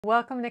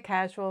Welcome to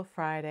Casual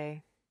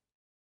Friday.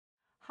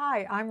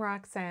 Hi, I'm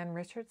Roxanne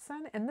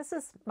Richardson, and this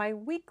is my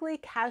weekly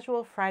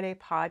Casual Friday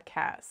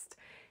podcast.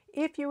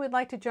 If you would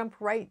like to jump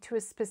right to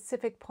a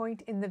specific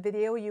point in the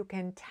video, you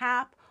can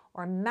tap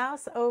or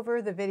mouse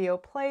over the video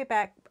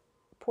playback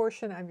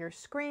portion of your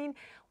screen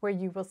where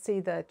you will see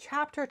the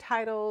chapter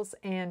titles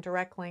and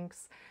direct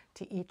links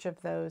to each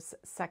of those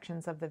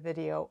sections of the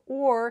video,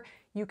 or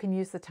you can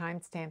use the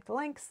timestamped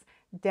links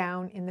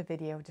down in the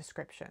video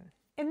description.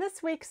 In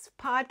this week's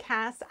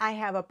podcast, I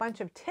have a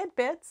bunch of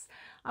tidbits.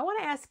 I want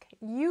to ask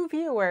you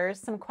viewers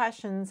some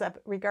questions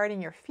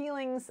regarding your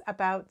feelings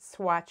about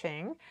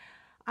swatching.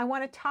 I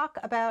want to talk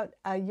about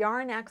a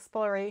yarn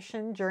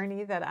exploration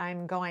journey that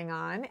I'm going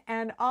on,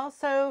 and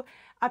also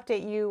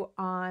update you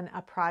on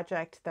a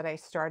project that I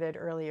started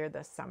earlier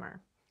this summer.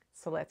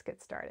 So let's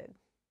get started.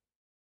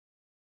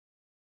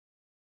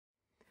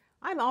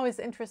 I'm always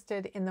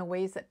interested in the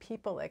ways that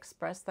people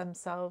express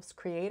themselves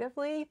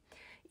creatively.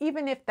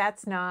 Even if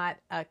that's not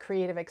a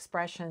creative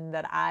expression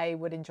that I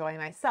would enjoy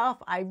myself,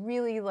 I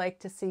really like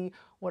to see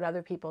what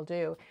other people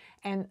do.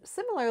 And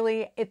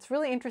similarly, it's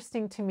really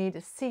interesting to me to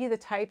see the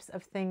types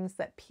of things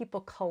that people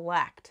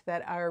collect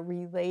that are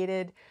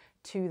related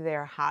to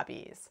their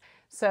hobbies.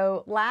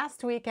 So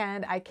last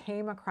weekend, I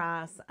came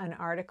across an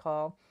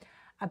article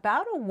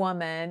about a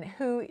woman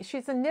who,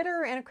 she's a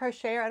knitter and a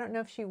crocheter. I don't know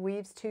if she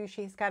weaves too.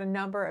 She's got a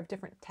number of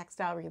different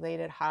textile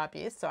related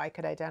hobbies, so I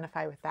could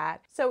identify with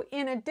that. So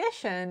in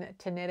addition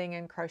to knitting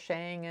and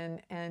crocheting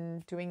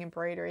and doing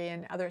embroidery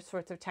and other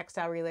sorts of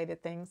textile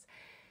related things,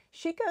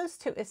 she goes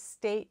to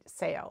estate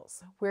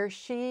sales where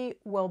she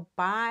will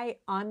buy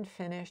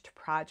unfinished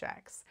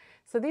projects.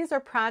 So these are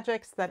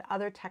projects that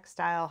other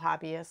textile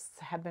hobbyists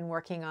have been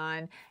working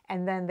on,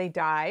 and then they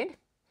died,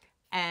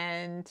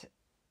 and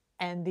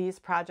these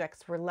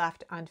projects were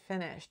left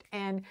unfinished.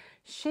 And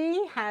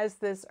she has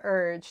this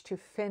urge to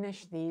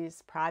finish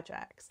these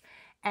projects.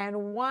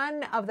 And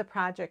one of the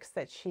projects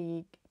that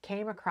she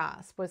came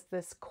across was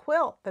this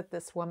quilt that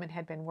this woman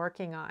had been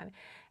working on.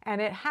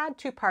 And it had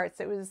two parts.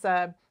 It was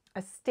a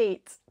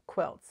state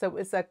quilt. So it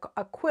was a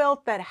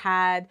quilt that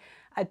had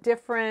a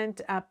different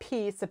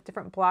piece, a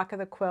different block of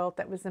the quilt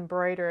that was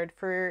embroidered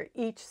for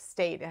each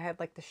state. It had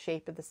like the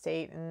shape of the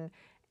state and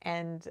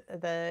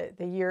the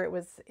year it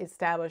was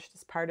established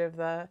as part of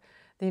the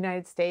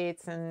United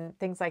States and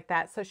things like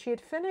that. So she had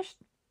finished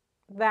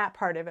that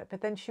part of it, but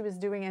then she was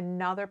doing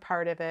another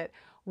part of it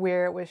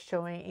where it was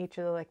showing each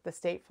of the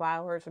state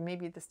flowers or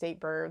maybe the state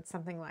birds,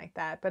 something like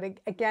that. But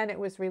again, it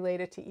was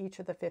related to each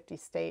of the 50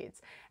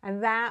 states,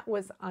 and that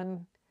was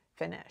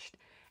unfinished.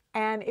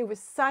 And it was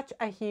such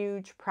a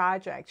huge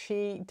project.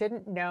 She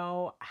didn't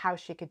know how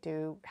she could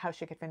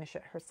finish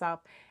it herself.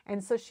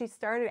 And so she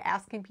started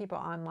asking people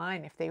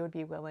online if they would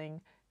be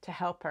willing to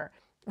help her.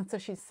 And so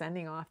she's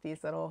sending off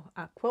these little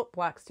quilt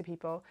blocks to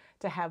people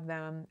to have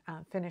them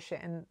finish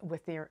it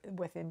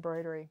with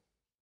embroidery.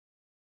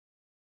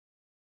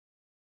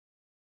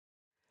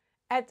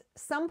 At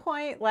some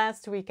point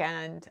last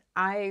weekend,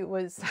 I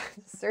was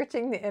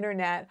searching the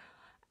internet,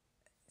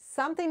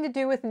 something to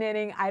do with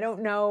knitting. I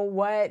don't know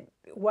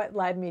what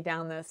led me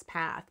down this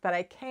path, but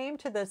I came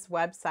to this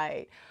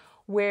website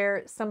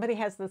where somebody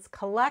has this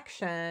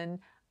collection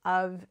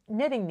of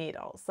knitting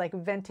needles, like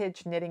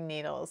vintage knitting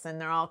needles,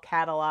 and they're all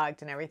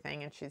cataloged and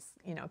everything. And she's,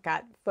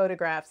 got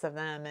photographs of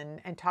them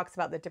and talks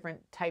about the different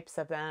types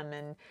of them.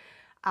 And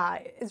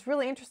it's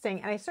really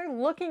interesting. And I started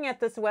looking at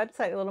this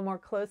website a little more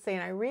closely,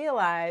 and I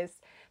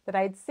realized that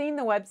I'd seen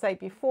the website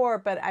before,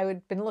 but I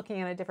had been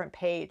looking at a different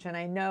page. And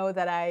I know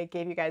that I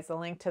gave you guys a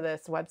link to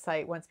this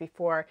website once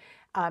before,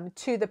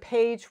 to the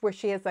page where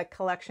she has a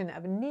collection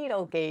of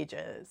needle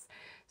gauges.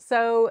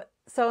 So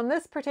in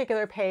this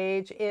particular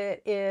page,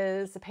 it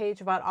is a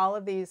page about all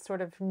of these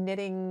sort of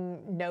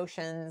knitting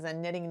notions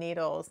and knitting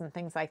needles and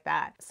things like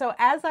that. So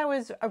as I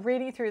was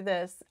reading through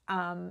this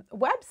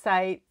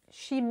website,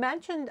 she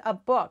mentioned a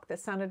book that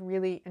sounded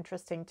really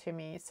interesting to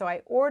me. So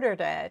I ordered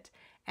it,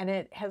 and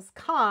it has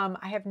come.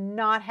 I have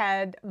not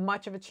had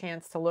much of a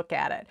chance to look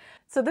at it.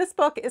 So this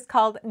book is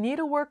called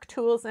Needlework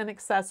Tools and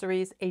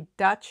Accessories, A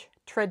Dutch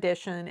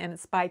Tradition, and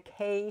it's by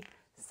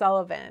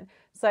Sullivan.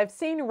 So I've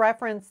seen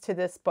reference to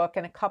this book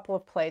in a couple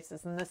of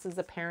places, and this is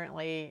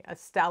apparently a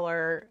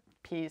stellar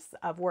piece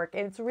of work.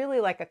 And it's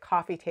really like a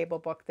coffee table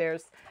book.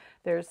 There's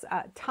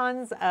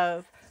tons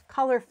of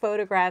color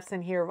photographs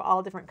in here of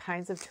all different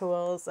kinds of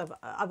tools of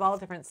all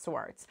different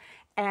sorts.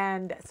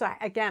 And so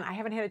again, I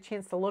haven't had a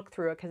chance to look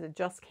through it because it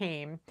just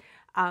came,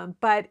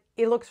 but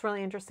it looks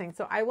really interesting.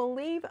 So I will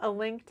leave a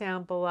link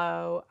down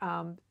below.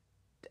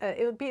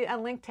 It would be a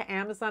link to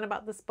Amazon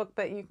about this book,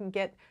 but you can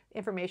get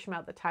information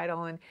about the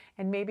title,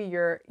 and maybe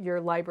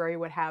your library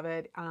would have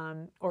it,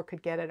 or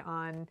could get it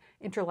on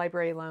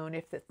interlibrary loan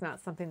if it's not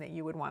something that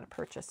you would want to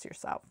purchase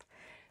yourself.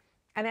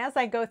 And as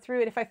I go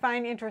through it, if I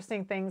find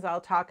interesting things,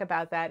 I'll talk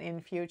about that in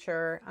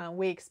future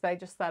weeks, but I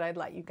just thought I'd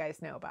let you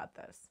guys know about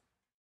this.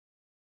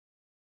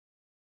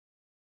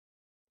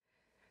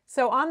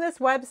 So on this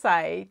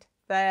website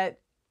that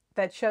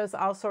that shows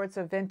all sorts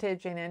of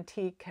vintage and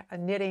antique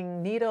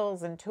knitting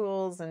needles and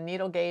tools and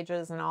needle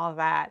gauges and all of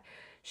that.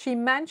 She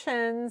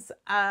mentions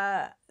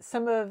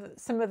some of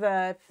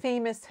the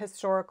famous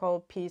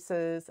historical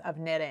pieces of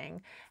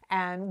knitting,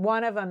 and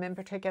one of them in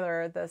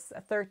particular, this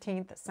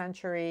 13th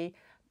century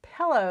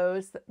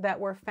pillows that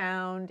were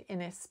found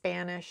in a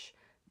Spanish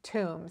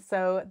tomb.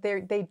 So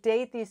they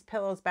date these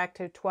pillows back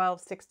to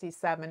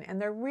 1267,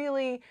 and they're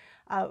really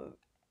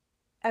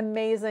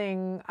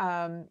amazing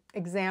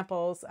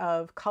examples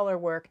of color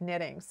work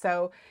knitting.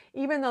 So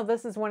even though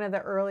this is one of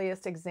the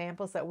earliest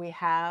examples that we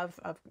have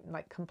of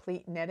like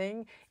complete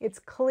knitting, it's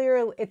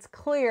clear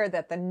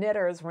that the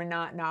knitters were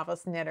not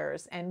novice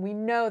knitters, and we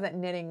know that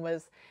knitting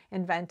was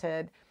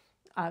invented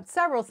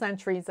several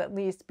centuries at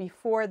least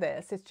before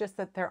this. It's just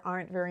that there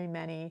aren't very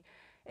many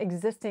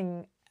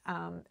existing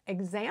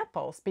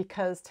examples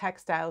because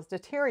textiles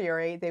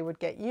deteriorate. They would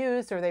get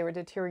used or they would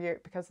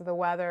deteriorate because of the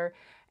weather.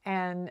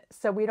 And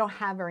so we don't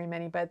have very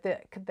many, but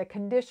the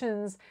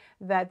conditions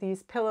that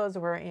these pillows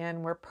were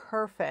in were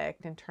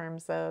perfect in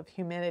terms of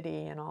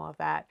humidity and all of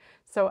that.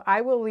 So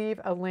I will leave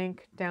a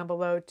link down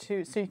below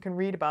too, so you can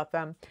read about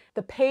them.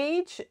 The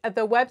page,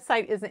 the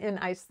website is in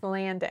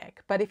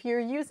Icelandic, but if you're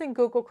using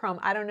Google Chrome,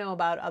 I don't know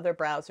about other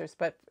browsers,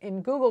 but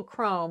in Google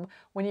Chrome,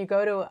 when you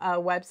go to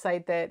a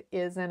website that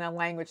is in a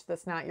language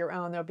that's not your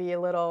own, there'll be a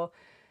little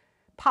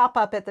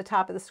pop-up at the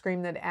top of the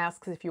screen that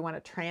asks if you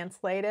want to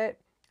translate it.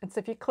 And so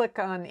if you click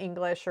on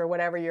English or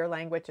whatever your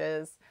language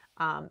is,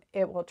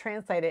 it will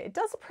translate it. It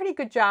does a pretty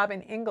good job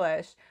in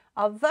English,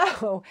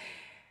 although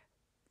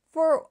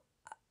for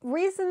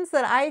reasons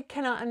that I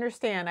cannot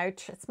understand, I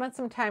spent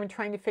some time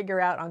trying to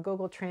figure out on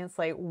Google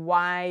Translate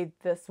why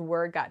this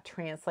word got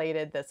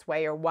translated this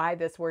way or why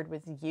this word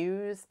was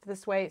used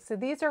this way. So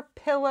these are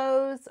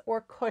pillows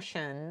or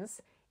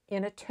cushions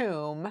in a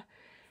tomb.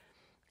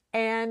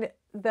 And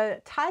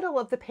the title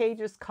of the page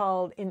is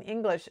called, in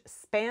English,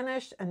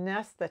 Spanish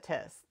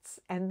Anesthetists.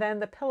 And then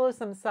the pillows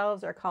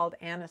themselves are called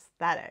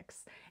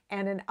Anesthetics.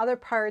 And in other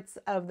parts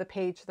of the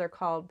page, they're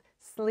called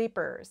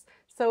sleepers.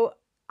 So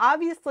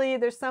obviously,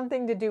 there's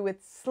something to do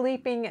with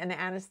sleeping and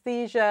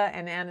anesthesia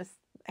and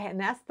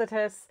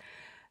anesthetists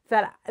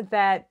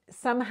that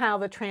somehow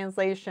the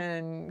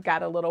translation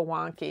got a little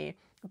wonky.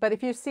 But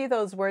if you see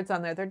those words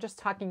on there, they're just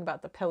talking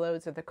about the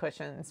pillows or the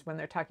cushions when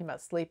they're talking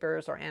about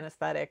sleepers or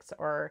anesthetics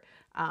or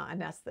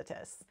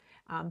anesthetists.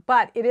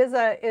 But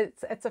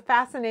it's a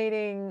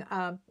fascinating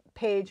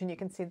page, and you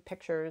can see the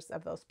pictures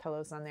of those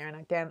pillows on there. And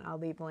again, I'll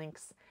leave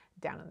links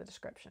down in the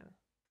description.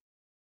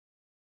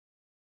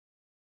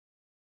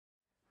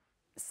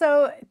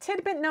 So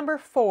tidbit number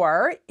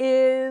 4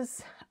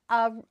 is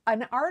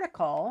an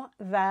article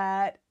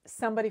that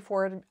somebody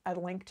forwarded a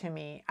link to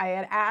me. I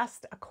had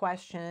asked a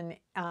question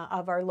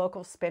of our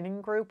local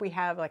spinning group. We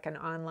have like an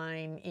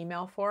online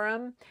email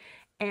forum,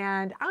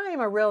 and I'm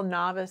a real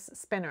novice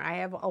spinner. I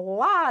have a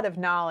lot of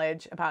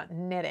knowledge about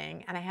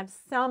knitting, and I have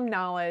some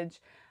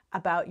knowledge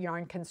about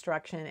yarn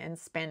construction and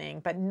spinning,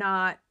 but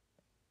not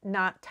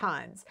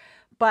tons.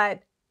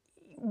 But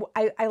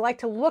I like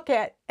to look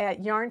at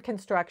yarn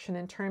construction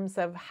in terms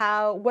of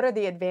what are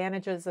the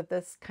advantages of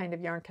this kind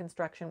of yarn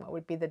construction, what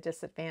would be the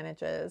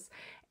disadvantages,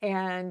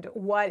 and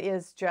what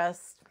is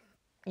just,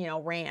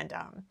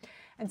 random.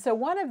 And so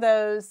one of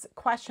those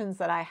questions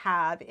that I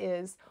have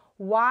is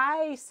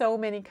why so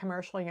many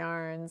commercial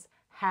yarns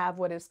have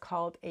what is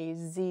called a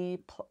Z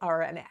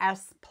or an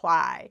S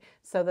ply,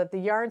 so that the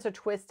yarns are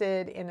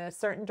twisted in a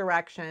certain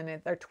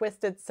direction. They're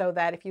twisted so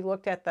that if you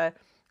looked at the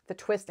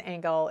twist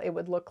angle, it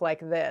would look like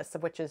this,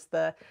 which is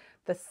the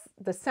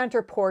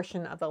center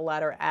portion of the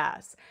letter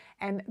S.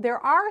 And there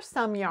are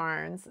some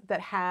yarns that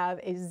have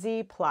a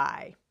Z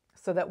ply,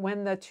 so that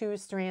when the 2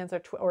 strands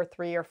or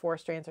 3 or 4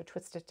 strands are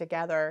twisted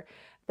together,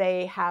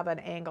 they have an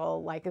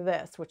angle like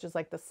this, which is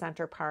like the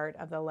center part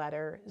of the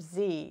letter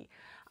Z.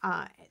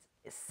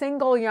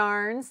 Single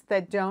yarns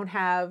that don't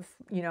have,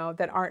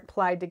 that aren't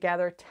plied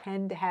together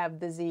tend to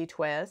have the Z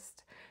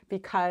twist,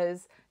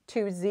 because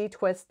 2 Z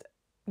twist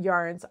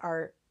yarns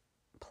are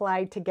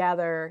plied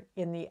together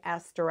in the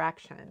S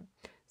direction.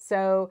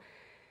 So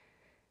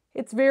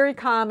it's very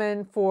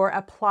common for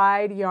a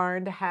plied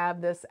yarn to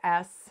have this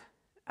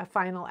a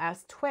final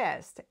S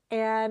twist.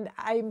 And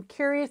I'm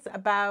curious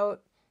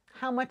about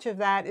how much of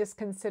that is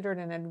considered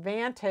an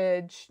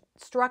advantage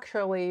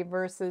structurally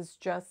versus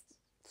just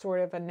sort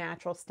of a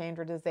natural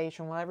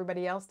standardization. Well,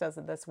 everybody else does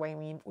it this way,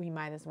 we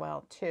might as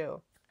well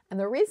too. And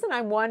the reason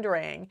I'm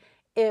wondering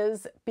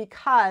is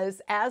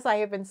because as I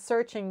have been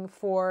searching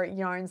for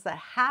yarns that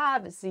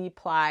have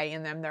Z-ply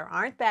in them, there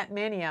aren't that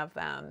many of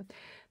them,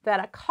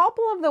 that a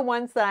couple of the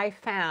ones that I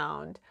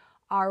found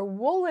are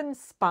woolen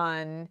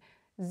spun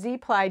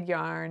Z-plied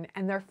yarn,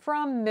 and they're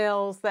from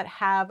mills that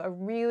have a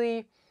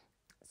really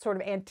sort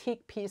of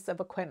antique piece of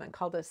equipment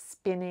called a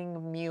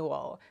spinning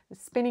mule. The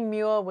spinning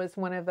mule was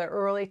one of the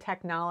early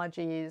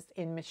technologies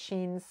in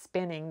machine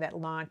spinning that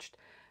launched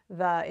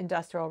the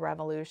Industrial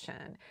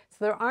Revolution. So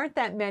there aren't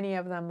that many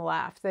of them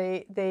left.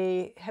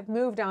 They have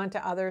moved on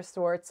to other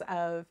sorts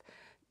of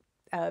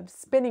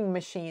spinning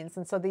machines.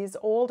 And so these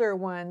older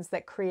ones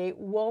that create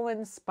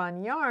woolen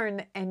spun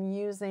yarn and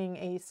using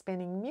a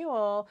spinning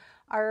mule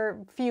are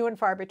few and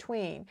far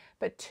between.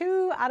 But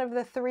 2 out of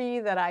the 3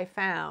 that I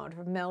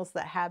found, mills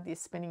that have these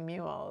spinning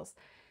mules,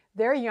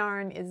 their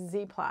yarn is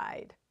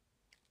Z-plied.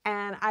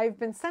 And I've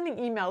been sending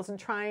emails and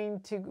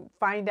trying to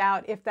find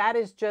out if that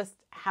is just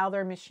how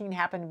their machine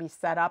happened to be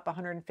set up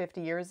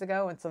 150 years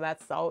ago, and so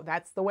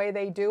that's the way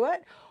they do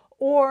it,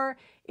 or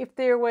if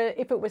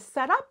it was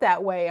set up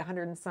that way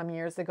 100 and some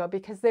years ago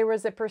because there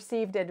was a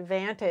perceived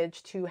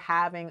advantage to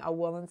having a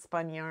woolen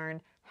spun yarn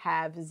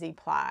have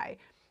Z-ply.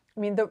 I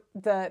mean,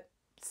 the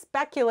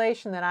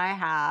speculation that I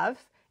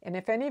have, and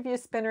if any of you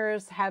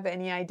spinners have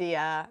any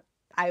idea,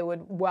 I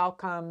would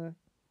welcome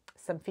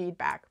some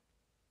feedback.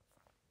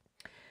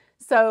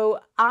 So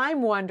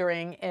I'm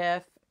wondering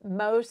if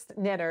most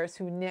knitters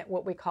who knit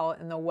what we call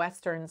in the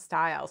Western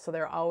style, so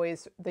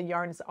the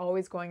yarn is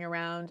always going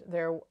around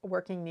their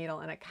working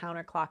needle in a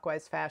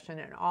counterclockwise fashion,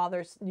 and all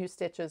their new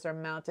stitches are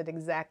mounted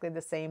exactly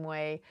the same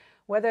way,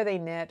 whether they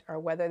knit or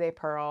whether they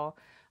purl,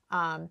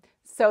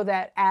 so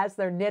that as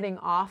they're knitting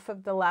off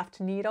of the left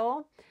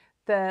needle,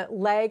 the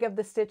leg of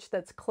the stitch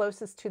that's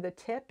closest to the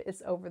tip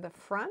is over the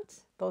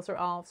front. Those are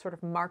all sort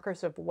of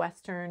markers of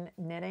Western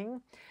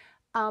knitting.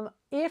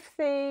 If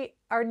they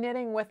are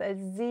knitting with a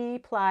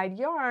Z-plied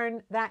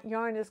yarn, that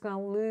yarn is going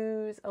to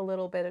lose a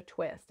little bit of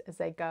twist as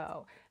they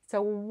go.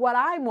 So what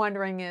I'm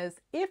wondering is,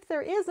 if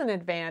there is an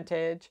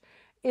advantage,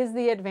 is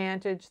the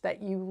advantage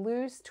that you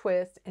lose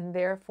twist and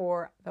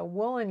therefore the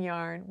woolen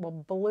yarn will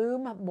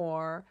bloom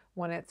more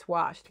when it's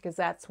washed, because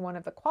that's one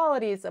of the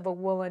qualities of a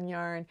woolen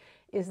yarn,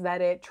 is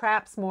that it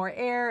traps more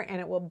air and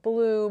it will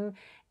bloom.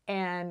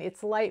 And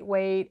it's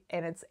lightweight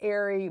and it's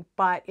airy,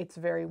 but it's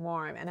very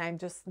warm. And I'm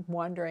just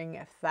wondering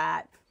if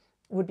that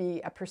would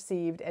be a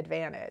perceived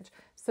advantage.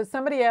 So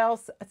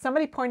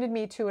somebody pointed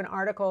me to an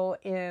article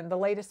in the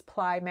latest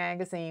Ply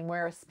magazine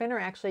where a spinner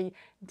actually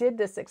did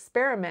this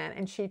experiment,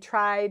 and she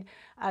tried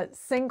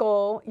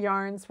single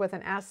yarns with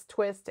an S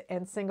twist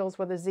and singles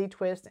with a Z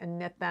twist and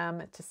knit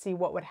them to see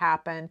what would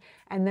happen.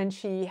 And then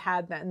she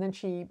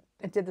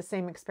did the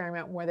same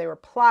experiment where they were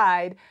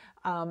plied,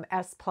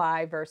 S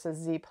ply versus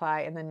Z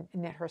ply, and then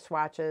knit her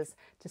swatches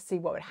to see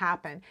what would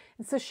happen.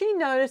 And so she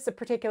noticed a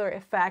particular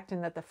effect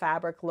in that the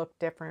fabric looked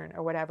different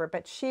or whatever,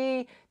 but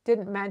she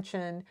didn't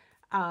mention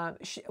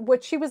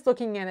what she was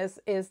looking at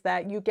is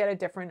that you get a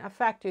different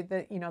effect.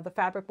 The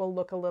fabric will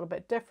look a little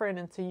bit different,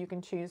 and so you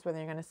can choose whether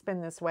you're going to spin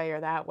this way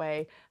or that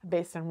way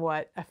based on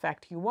what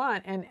effect you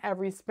want. And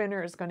every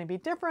spinner is going to be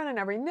different, and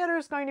every knitter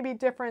is going to be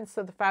different,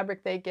 so the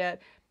fabric they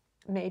get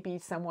may be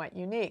somewhat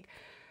unique.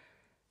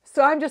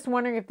 So I'm just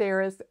wondering if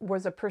there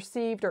was a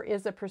perceived or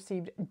is a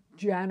perceived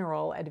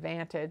general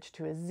advantage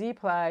to a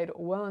Z-plied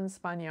woolen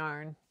spun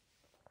yarn,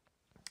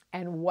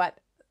 and what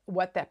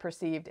that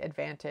perceived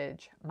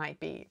advantage might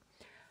be.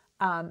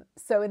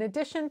 So in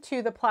addition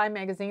to the Ply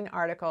magazine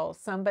article,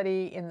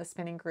 somebody in the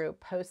spinning group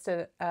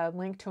posted a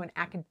link to an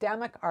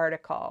academic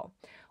article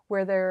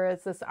where there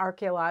is this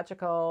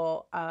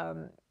archaeological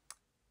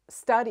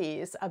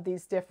studies of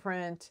these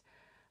different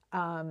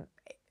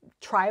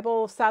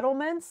tribal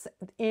settlements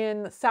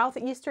in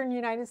southeastern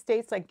United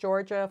States, like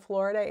Georgia,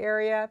 Florida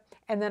area,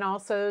 and then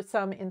also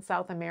some in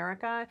South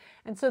America.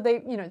 And so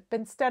they've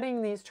been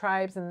studying these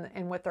tribes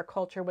and what their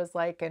culture was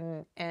like,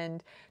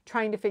 and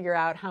trying to figure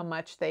out how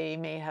much they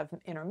may have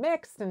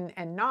intermixed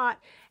and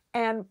not.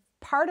 And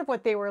part of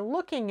what they were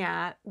looking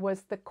at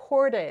was the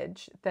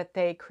cordage that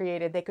they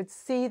created. They could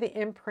see the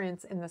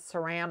imprints in the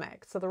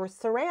ceramics. So there were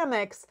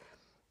ceramics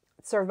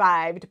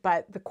survived,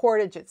 but the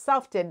cordage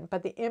itself didn't,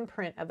 but the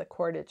imprint of the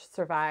cordage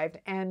survived.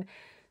 And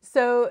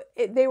so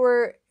they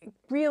were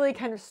really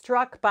kind of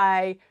struck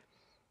by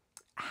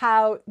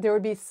how there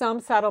would be some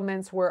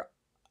settlements where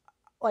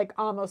like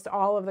almost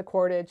all of the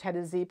cordage had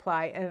a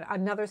Z-ply, and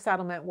another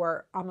settlement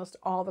where almost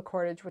all the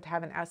cordage would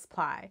have an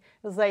S-ply.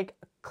 It was like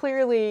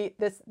clearly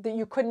that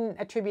you couldn't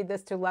attribute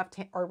this to left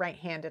or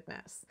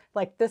right-handedness.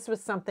 Like this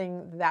was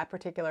something that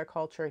particular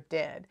culture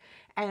did.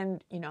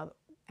 And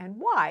and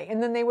why?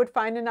 And then they would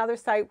find another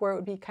site where it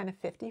would be kind of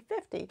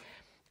 50-50.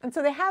 And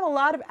so they have a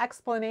lot of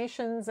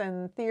explanations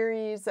and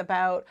theories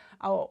about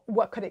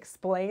what could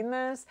explain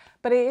this,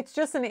 but it's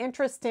just an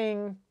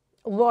interesting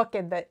look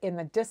in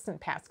the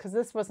distant past, because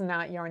this was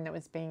not yarn that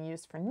was being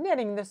used for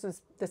knitting. This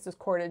is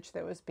cordage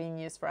that was being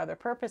used for other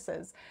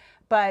purposes,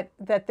 but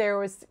that there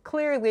was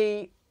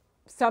clearly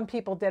some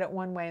people did it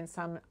one way and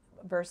some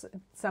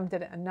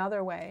did it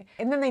another way.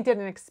 And then they did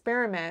an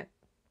experiment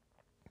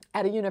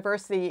at a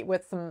university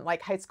with some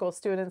like high school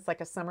students, like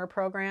a summer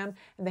program,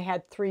 and they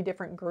had 3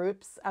 different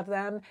groups of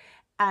them,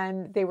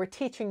 and they were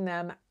teaching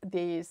them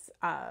these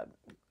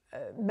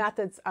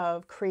methods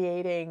of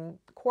creating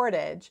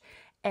cordage,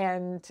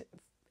 and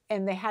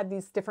they had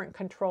these different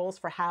controls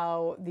for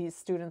how these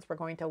students were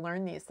going to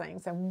learn these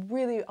things. And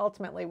really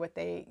ultimately what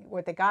they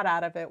got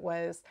out of it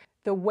was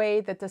the way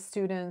that the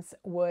students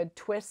would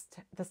twist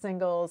the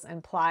singles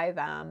and ply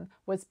them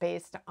was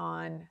based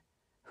on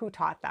who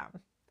taught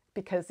them,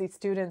 because these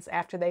students,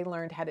 after they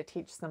learned, had to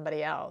teach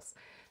somebody else.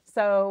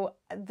 So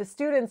the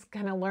students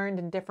kind of learned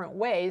in different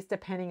ways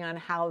depending on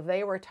how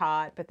they were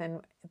taught, but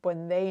then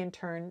when they in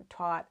turn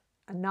taught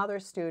another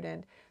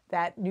student,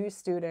 that new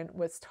student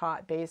was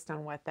taught based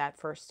on what that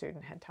first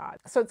student had taught.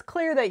 So it's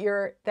clear that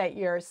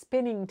your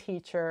spinning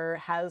teacher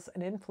has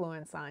an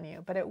influence on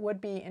you, but it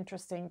would be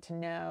interesting to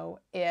know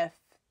if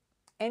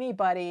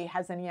anybody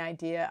has any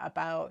idea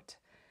about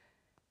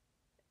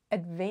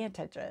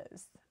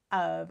advantages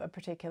of a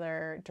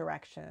particular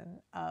direction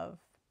of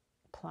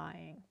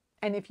applying.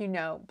 And if you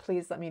know,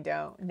 please let me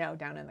know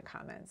down in the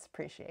comments.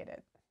 Appreciate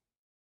it.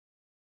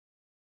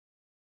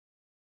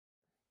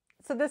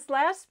 So this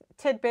last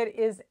tidbit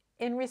is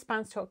in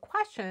response to a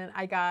question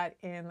I got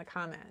in the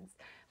comments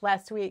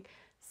last week.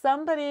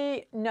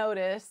 Somebody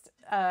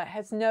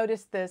has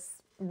noticed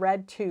this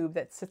red tube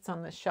that sits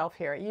on the shelf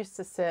here. It used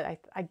to sit,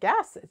 I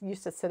guess it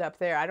used to sit up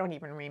there. I don't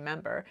even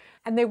remember.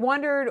 And they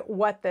wondered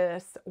what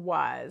this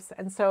was.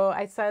 And so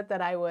I said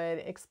that I would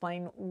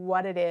explain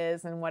what it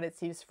is and what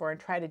it's used for and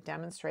try to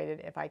demonstrate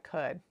it if I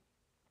could.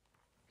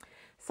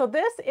 So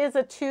this is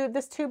a tube.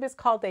 This tube is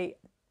called a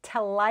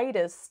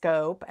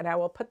teleidoscope, and I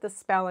will put the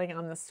spelling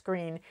on the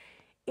screen.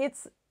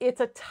 It's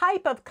a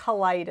type of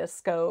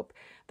kaleidoscope.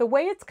 The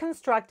way it's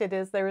constructed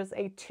is there is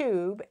a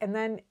tube, and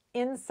then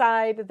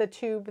inside the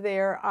tube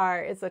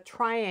is a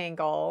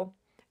triangle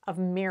of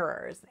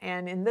mirrors.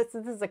 And this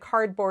is a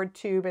cardboard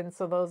tube, and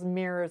so those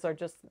mirrors are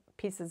just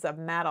pieces of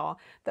metal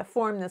that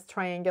form this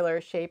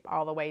triangular shape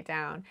all the way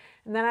down.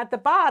 And then at the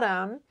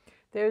bottom,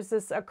 there's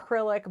this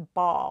acrylic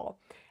ball.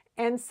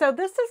 And so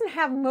this doesn't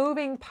have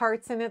moving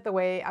parts in it the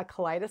way a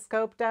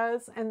kaleidoscope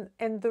does. And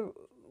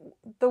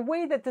the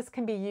way that this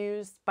can be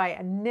used by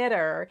a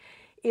knitter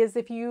is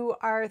if you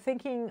are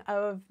thinking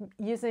of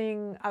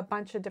using a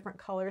bunch of different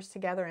colors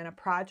together in a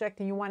project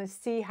and you want to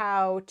see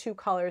how two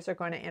colors are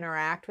going to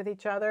interact with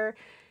each other,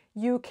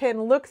 you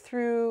can look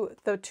through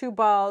the two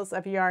balls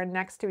of yarn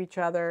next to each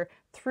other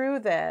through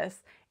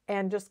this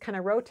and just kind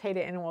of rotate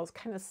it, and it will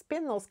kind of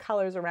spin those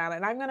colors around.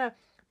 And I'm going to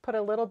put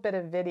a little bit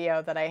of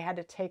video that I had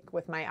to take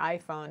with my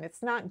iPhone.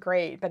 It's not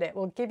great, but it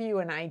will give you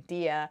an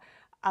idea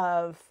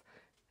of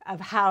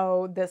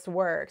how this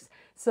works.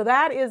 So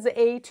that is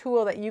a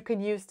tool that you can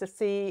use to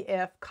see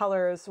if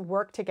colors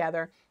work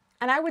together.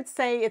 And I would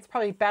say it's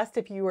probably best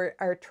if you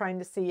are trying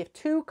to see if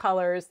two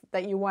colors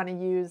that you want to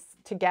use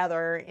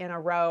together in a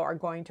row are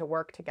going to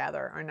work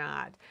together or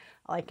not.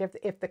 Like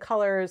if the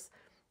colors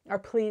are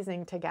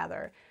pleasing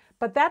together.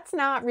 But that's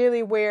not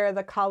really where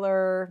the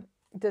color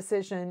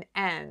decision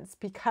ends,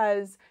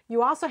 because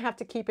you also have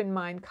to keep in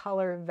mind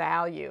color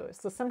values.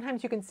 So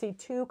sometimes you can see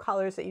two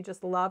colors that you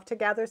just love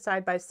together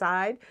side by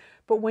side,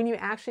 but when you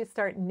actually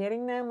start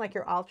knitting them, like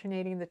you're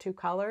alternating the two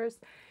colors,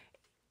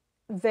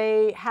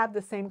 they have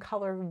the same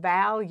color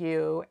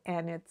value,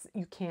 and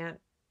you can't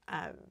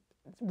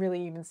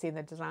really even see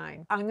the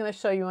design. I'm going to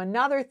show you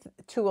another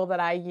tool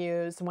that I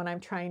use when I'm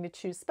trying to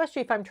choose,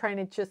 especially if I'm trying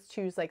to just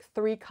choose like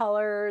 3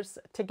 colors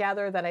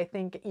together that I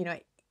think, you know,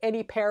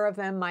 any pair of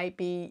them might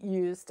be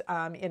used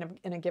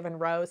in a given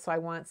row. So I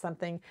want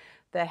something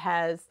that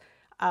has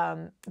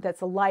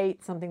that's a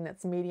light, something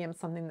that's medium,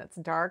 something that's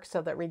dark,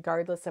 so that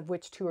regardless of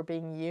which two are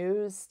being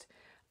used,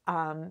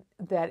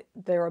 that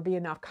there will be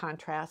enough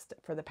contrast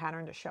for the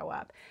pattern to show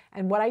up.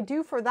 And what I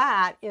do for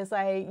that is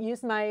I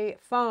use my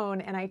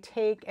phone and I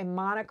take a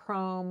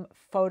monochrome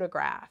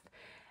photograph,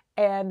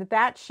 and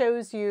that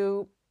shows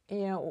you,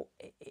 you know,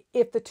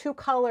 if the two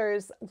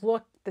colors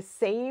look the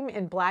same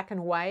in black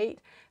and white,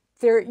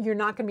 you're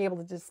not going to be able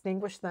to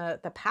distinguish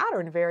the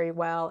pattern very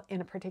well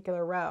in a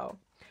particular row.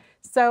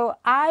 So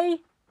I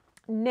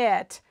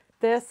knit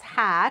this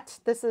hat.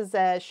 This is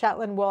a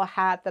Shetland wool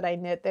hat that I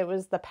knit.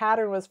 The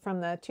pattern was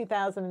from the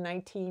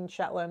 2019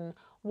 Shetland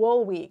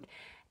Wool Week.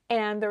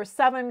 And there were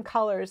 7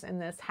 colors in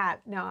this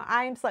hat. Now,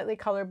 I'm slightly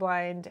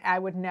colorblind. I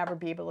would never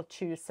be able to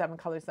choose 7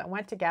 colors that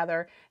went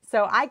together.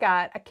 So I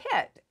got a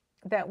kit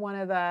that one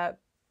of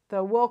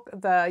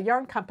the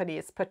yarn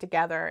companies put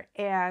together,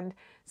 and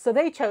so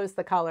they chose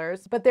the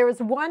colors. But there was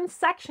one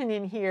section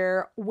in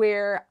here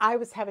where I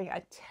was having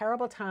a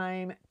terrible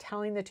time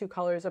telling the two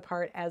colors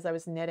apart as I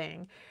was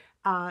knitting.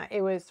 I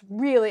was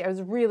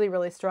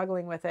really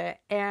struggling with it,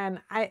 and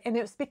it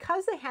was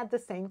because they had the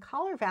same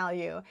color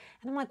value.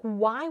 And I'm like,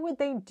 why would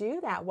they do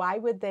that? Why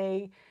would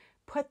they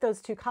put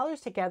those two colors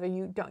together?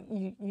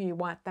 You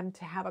want them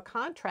to have a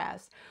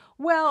contrast.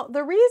 Well,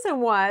 the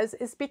reason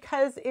is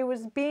because it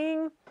was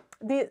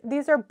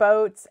these are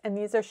boats and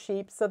these are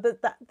sheep. So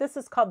this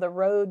is called the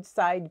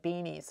roadside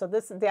beanie. So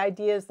the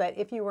idea is that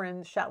if you were in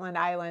the Shetland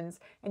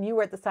Islands and you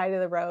were at the side of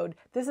the road,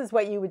 this is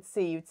what you would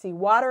see. You'd see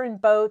water and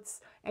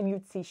boats, and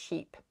you'd see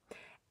sheep.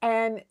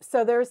 And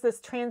so there's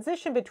this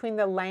transition between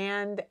the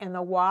land and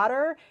the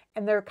water,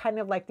 and they're kind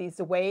of like these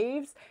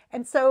waves.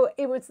 And so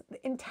it was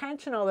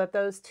intentional that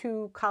those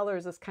two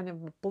colors, this kind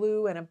of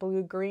blue and a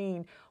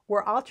blue-green,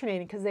 were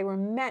alternating because they were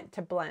meant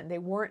to blend. They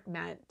weren't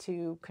meant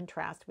to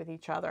contrast with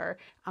each other,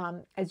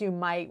 as you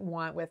might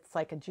want with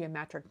like a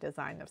geometric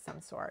design of some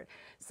sort.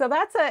 So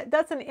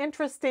that's an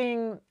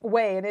interesting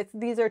way. And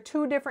these are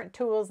two different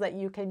tools that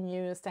you can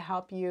use to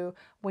help you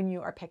when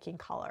you are picking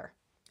color.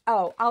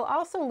 Oh, I'll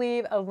also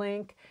leave a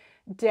link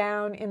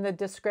down in the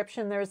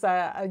description. There's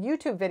a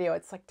YouTube video.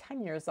 It's like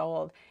 10 years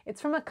old.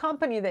 It's from a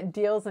company that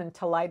deals in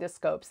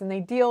teleidoscopes, and they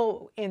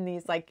deal in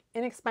these like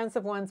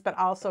inexpensive ones, but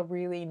also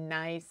really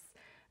nice,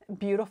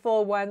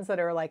 beautiful ones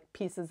that are like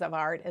pieces of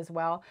art as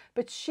well.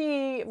 But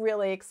she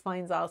really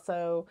explains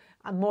also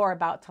more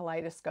about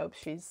teleidoscopes.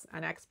 She's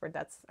an expert.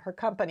 Her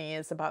company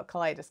is about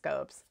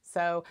kaleidoscopes.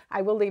 So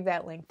I will leave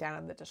that link down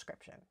in the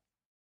description.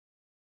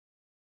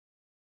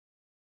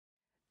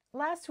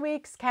 Last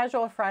week's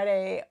Casual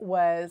Friday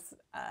was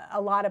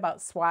a lot about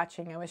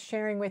swatching. I was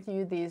sharing with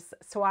you these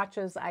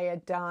swatches I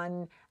had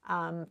done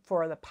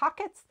for the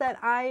pockets that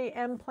I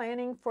am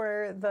planning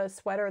for the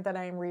sweater that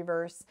I'm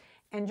reverse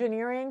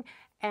engineering.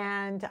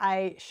 And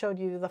I showed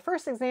you the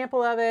first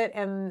example of it,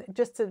 and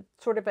just to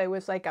sort of, it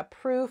was like a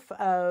proof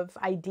of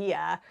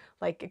idea,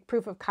 like a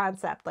proof of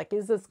concept, like,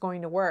 is this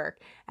going to work?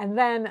 And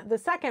then the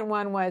second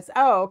one was,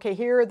 oh, okay,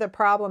 here are the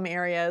problem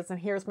areas, and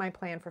here's my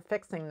plan for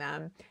fixing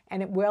them.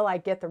 And will I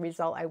get the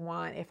result I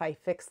want if I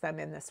fix them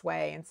in this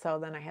way? And so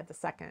then I had the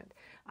second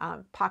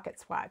pocket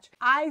swatch.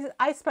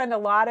 I spend a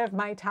lot of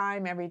my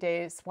time every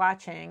day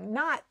swatching,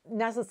 not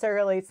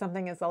necessarily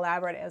something as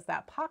elaborate as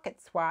that pocket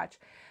swatch,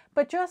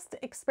 but just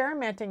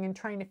experimenting and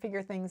trying to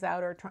figure things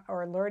out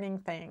or learning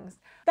things.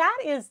 That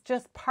is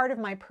just part of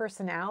my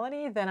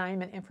personality, that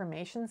I'm an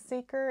information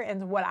seeker,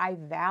 and what I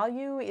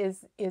value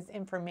is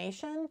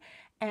information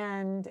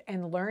and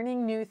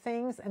learning new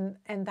things,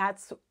 and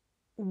that's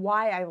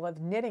why I love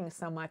knitting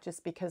so much,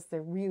 is because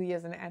there really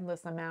is an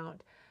endless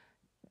amount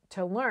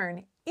to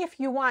learn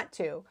if you want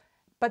to.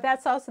 But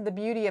that's also the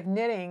beauty of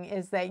knitting,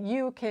 is that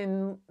you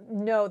can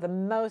know the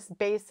most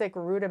basic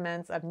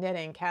rudiments of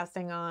knitting,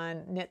 casting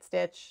on, knit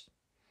stitch,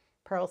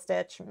 purl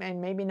stitch, and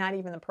maybe not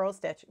even the purl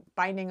stitch,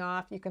 binding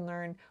off. You can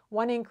learn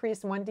one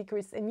increase, one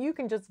decrease, and you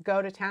can just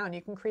go to town.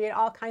 You can create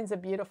all kinds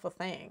of beautiful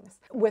things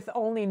with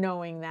only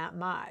knowing that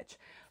much.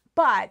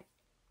 But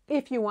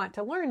if you want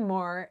to learn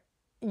more,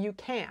 you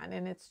can,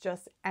 and it's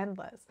just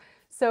endless.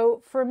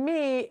 So for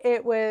me,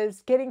 it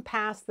was getting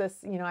past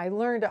this, I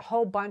learned a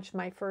whole bunch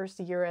my first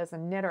year as a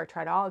knitter. I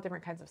tried all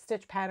different kinds of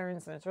stitch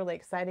patterns, and it's really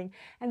exciting.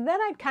 And then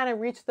I'd kind of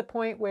reached the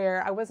point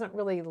where I wasn't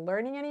really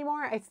learning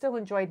anymore. I still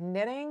enjoyed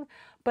knitting,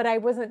 but I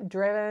wasn't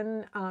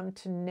driven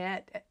to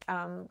knit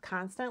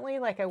constantly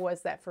like I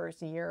was that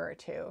first year or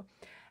two.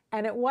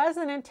 And it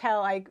wasn't until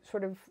I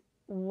sort of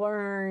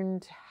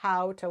learned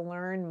how to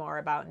learn more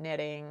about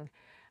knitting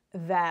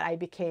that I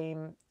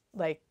became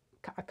like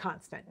a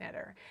constant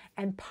knitter.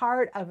 And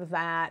part of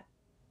that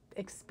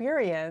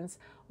experience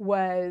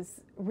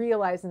was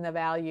realizing the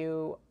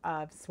value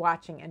of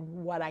swatching and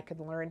what I could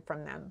learn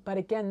from them. But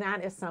again,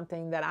 that is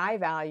something that I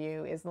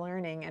value, is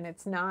learning, and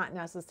it's not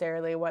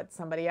necessarily what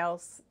somebody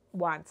else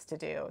wants to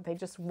do. They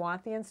just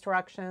want the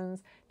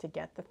instructions to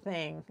get the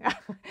thing.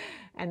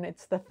 And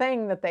it's the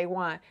thing that they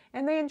want.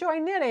 And they enjoy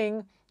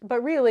knitting,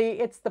 but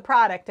really it's the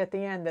product at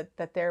the end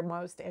that they're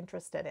most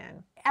interested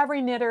in.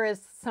 Every knitter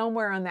is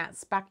somewhere on that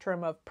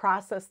spectrum of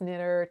process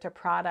knitter to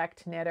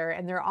product knitter,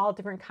 and there are all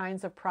different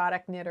kinds of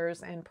product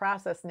knitters and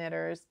process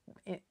knitters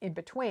in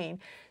between.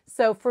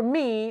 So for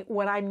me,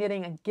 when I'm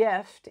knitting a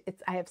gift,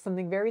 I have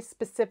something very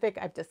specific.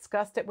 I've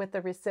discussed it with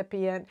the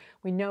recipient.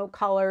 We know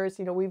colors,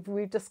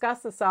 we've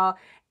discussed this all,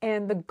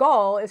 and the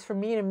goal is for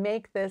me to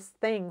make this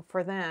thing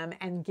for them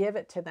and give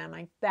it to them.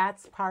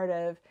 That's part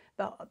of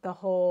the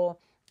whole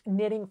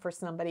knitting for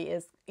somebody,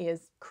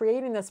 is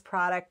creating this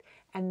product,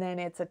 and then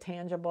it's a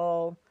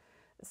tangible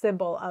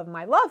symbol of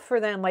my love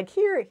for them. Like,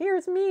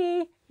 here's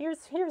me,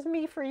 here's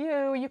me for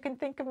you. You can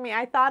think of me.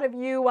 I thought of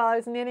you while I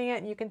was knitting it,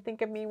 and you can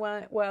think of me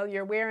while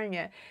you're wearing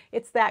it.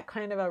 It's that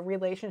kind of a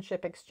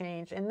relationship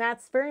exchange, and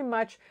that's very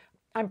much,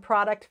 I'm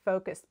product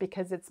focused,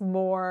 because it's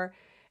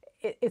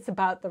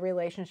about the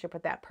relationship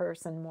with that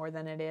person more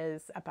than it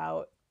is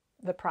about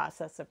the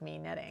process of me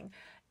knitting.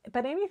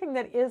 But anything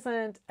that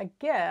isn't a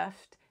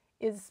gift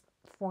is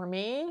for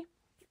me,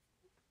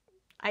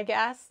 I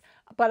guess.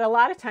 But a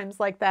lot of times,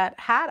 like that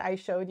hat I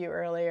showed you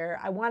earlier,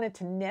 I wanted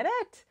to knit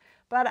it,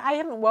 but I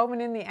haven't woven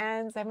in the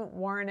ends. I haven't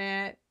worn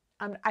it.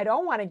 I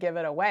don't want to give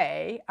it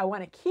away. I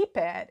want to keep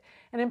it.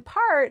 And in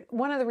part,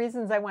 one of the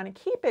reasons I want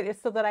to keep it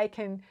is so that I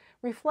can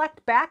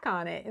reflect back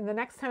on it. And the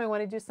next time I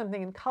want to do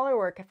something in color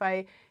work, if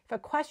I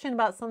question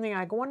about something,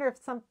 I wonder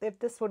if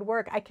this would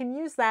work, I can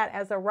use that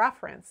as a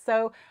reference.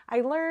 So I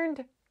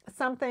learned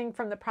something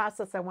from the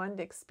process. I wanted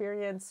to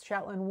experience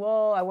Shetland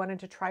wool. I wanted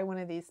to try one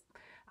of these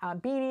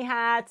beanie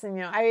hats, and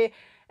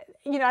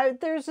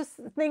there's just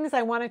things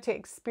I wanted to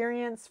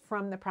experience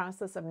from the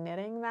process of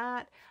knitting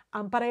that,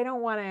 but I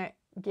don't want to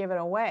give it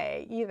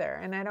away either,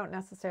 and I don't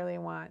necessarily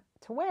want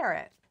to wear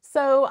it.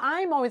 So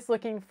I'm always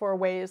looking for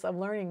ways of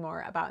learning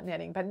more about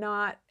knitting, but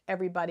not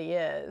everybody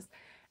is.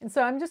 And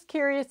so I'm just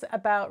curious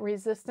about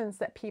resistance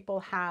that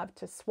people have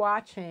to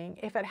swatching.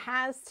 If it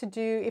has to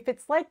do, if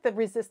it's like the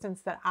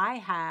resistance that I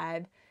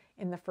had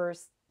in the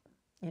first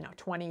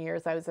 20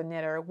 years I was a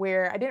knitter,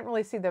 where I didn't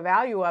really see the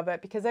value of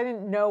it because I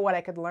didn't know what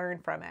I could learn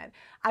from it.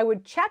 I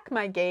would check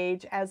my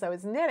gauge as I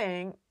was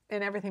knitting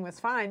and everything was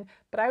fine,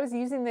 but I was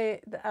using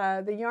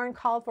the yarn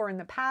called for in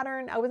the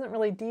pattern. I wasn't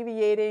really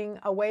deviating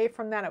away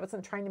from that. I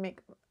wasn't trying to make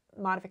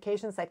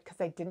modifications because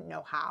I didn't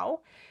know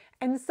how.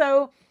 And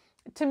so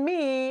to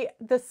me,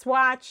 the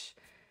swatch,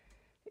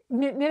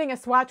 knitting a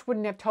swatch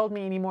wouldn't have told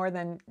me any more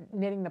than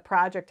knitting the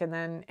project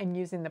and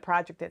using the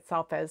project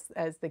itself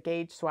as the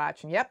gauge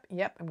swatch. And yep,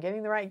 I'm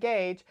getting the right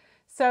gauge.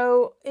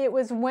 So it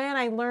was when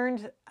I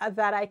learned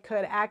that I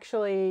could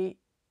actually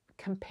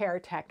compare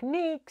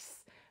techniques,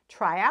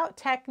 try out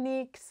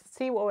techniques,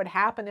 see what would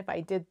happen if I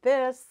did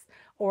this,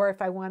 or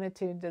if I wanted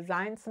to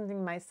design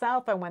something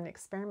myself, I wanted to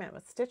experiment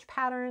with stitch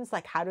patterns,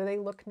 like how do they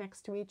look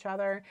next to each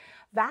other.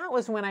 That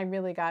was when I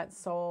really got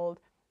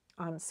sold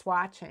on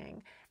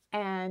swatching.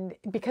 And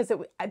because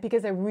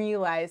I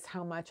realized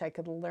how much I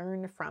could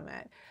learn from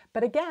it.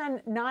 But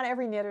again, not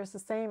every knitter is the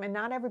same, and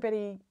not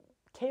everybody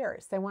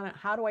cares. They want to,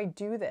 how do I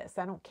do this?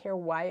 I don't care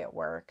why it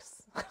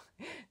works.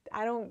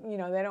 I don't,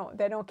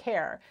 they don't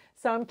care.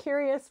 So I'm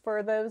curious,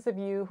 for those of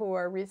you who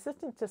are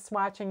resistant to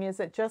swatching, is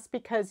it just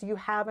because you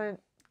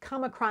haven't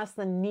come across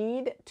the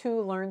need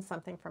to learn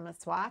something from a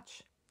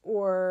swatch,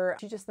 or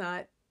do you just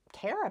not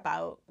care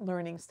about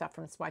learning stuff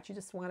from swatch? You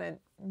just want to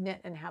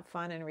knit and have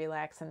fun and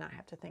relax and not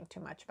have to think too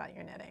much about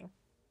your knitting.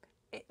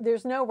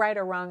 There's no right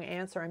or wrong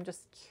answer. I'm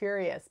just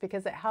curious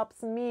because it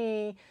helps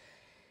me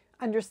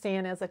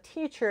understand as a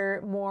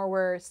teacher more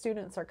where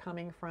students are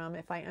coming from.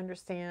 If I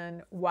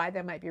understand why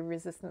they might be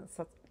resistant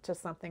to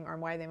something, or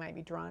why they might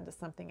be drawn to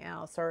something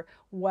else, or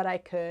what I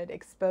could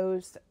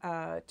expose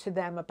to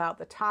them about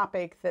the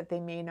topic that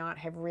they may not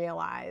have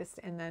realized,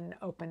 and then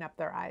open up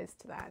their eyes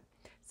to that.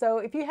 So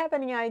if you have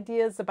any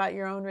ideas about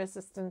your own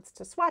resistance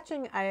to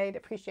swatching, I'd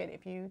appreciate it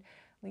if you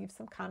leave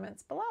some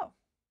comments below.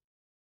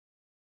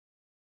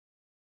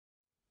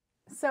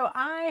 So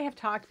I have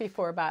talked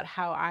before about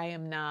how I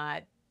am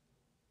not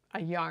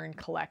a yarn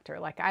collector.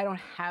 Like, I don't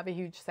have a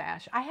huge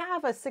stash. I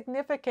have a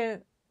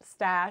significant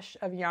stash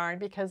of yarn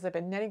because I've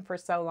been knitting for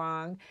so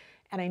long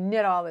and I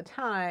knit all the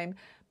time,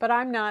 but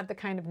I'm not the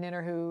kind of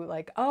knitter who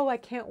like, oh, I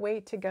can't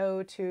wait to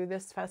go to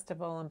this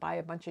festival and buy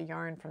a bunch of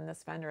yarn from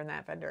this vendor and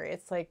that vendor.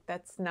 It's like,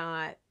 that's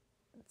not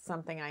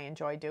something I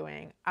enjoy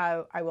doing.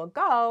 I will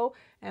go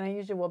and I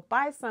usually will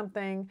buy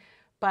something,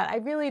 but I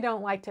really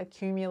don't like to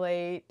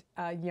accumulate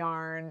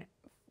yarn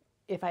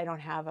if I don't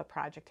have a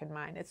project in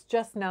mind. It's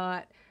just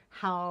not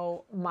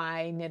how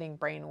my knitting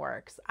brain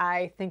works.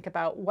 I think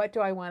about, what do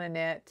I want to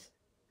knit?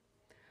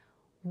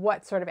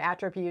 What sort of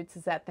attributes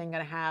is that thing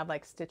going to have,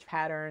 like stitch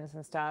patterns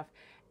and stuff?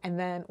 And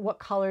then what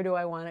color do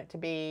I want it to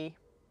be?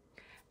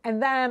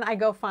 And then I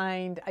go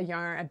find a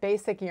yarn, a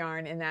basic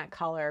yarn in that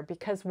color,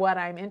 because what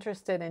I'm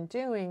interested in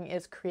doing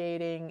is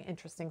creating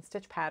interesting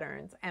stitch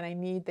patterns, and I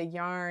need the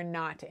yarn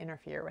not to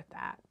interfere with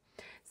that.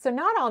 So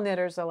not all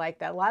knitters are like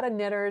that. A lot of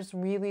knitters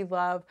really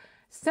love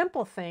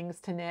simple things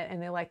to knit, and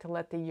they like to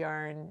let the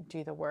yarn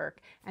do the work,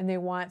 and they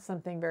want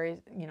something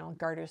very,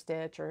 garter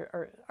stitch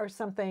or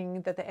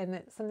something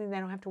something they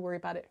don't have to worry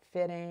about it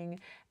fitting,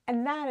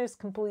 and that is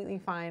completely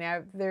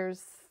fine.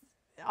 There's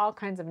all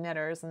kinds of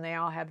knitters, and they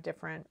all have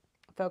different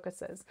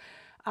focuses,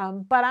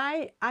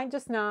 but I'm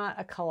just not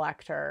a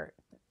collector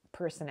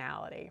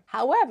personality.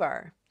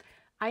 However,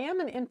 I am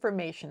an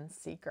information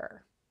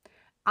seeker.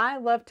 I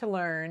love to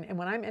learn, and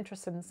when I'm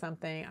interested in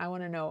something, I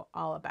want to know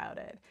all about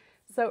it.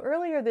 So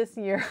earlier this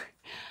year,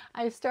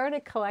 I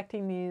started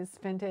collecting these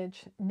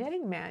vintage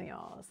knitting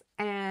manuals,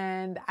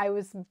 and I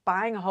was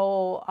buying a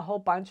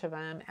whole bunch of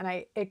them,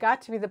 and it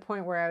got to be the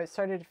point where I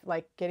started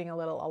like getting a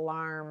little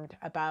alarmed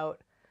about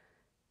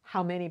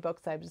how many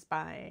books I was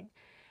buying.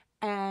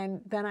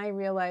 And then I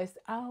realized,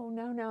 oh,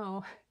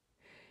 no,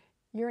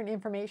 you're an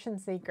information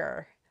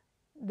seeker.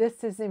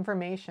 This is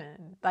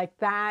information. Like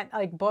that,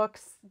 like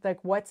books, like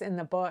what's in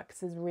the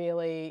books is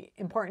really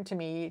important to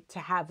me, to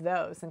have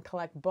those and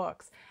collect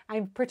books.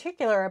 I'm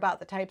particular about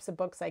the types of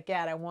books I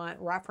get. I want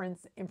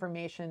reference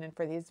information, and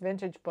for these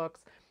vintage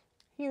books,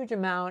 huge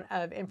amount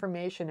of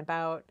information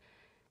about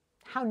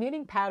how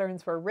knitting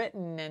patterns were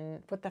written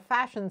and what the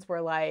fashions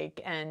were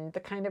like and the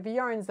kind of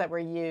yarns that were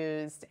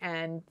used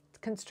and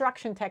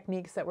construction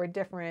techniques that were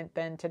different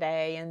than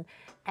today,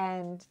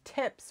 and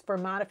tips for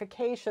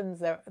modifications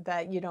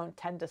that you don't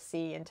tend to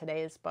see in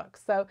today's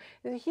books. So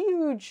there's a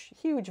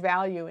huge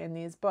value in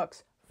these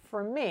books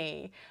for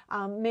me.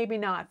 Maybe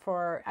not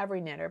for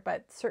every knitter,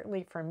 but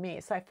certainly for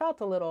me. So I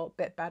felt a little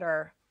bit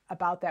better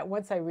about that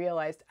once I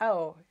realized,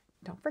 oh,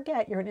 don't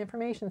forget, you're an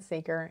information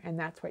seeker, and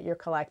that's what you're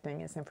collecting,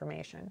 is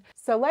information.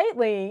 So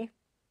lately,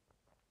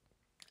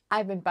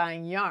 I've been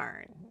buying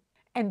yarn.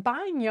 And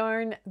buying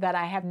yarn that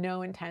I have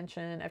no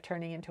intention of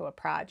turning into a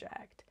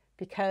project,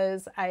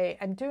 because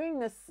I'm doing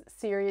this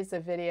series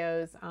of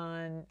videos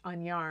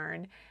on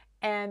yarn,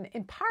 and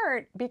in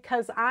part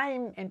because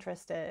I'm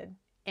interested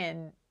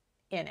in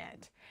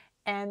it.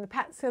 And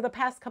the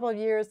past couple of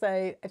years,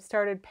 I've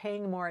started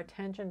paying more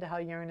attention to how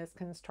yarn is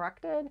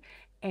constructed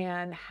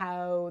and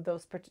how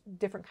those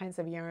different kinds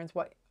of yarns,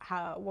 what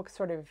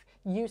sort of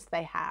use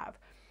they have.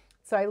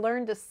 So I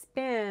learned to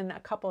spin a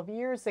couple of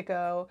years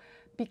ago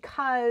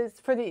because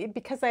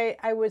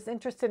I was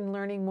interested in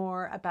learning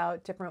more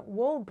about different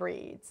wool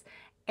breeds.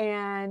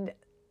 And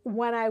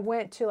when I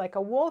went to like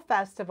a wool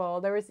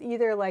festival, there was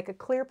either like a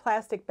clear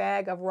plastic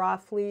bag of raw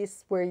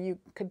fleece where you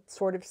could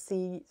sort of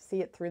see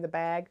it through the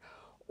bag,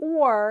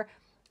 or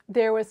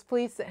there was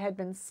fleece that had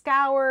been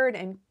scoured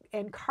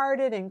and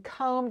carded and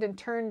combed and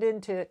turned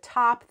into a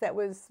top that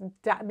was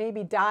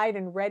maybe dyed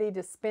and ready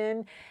to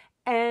spin.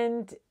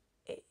 And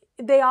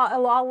it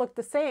all looked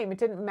the same. It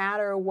didn't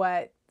matter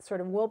what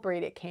sort of wool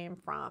breed it came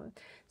from.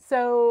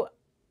 So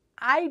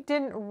I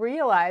didn't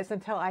realize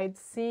until I'd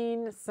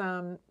seen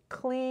some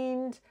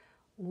cleaned,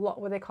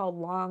 what they call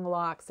long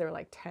locks. They're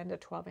like 10 to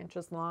 12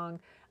 inches long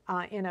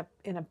in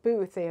a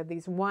booth. They have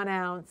these 1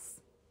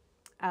 ounce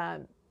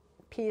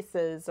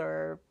pieces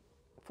or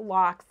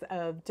locks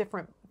of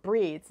different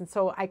breeds. And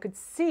so I could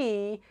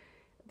see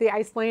the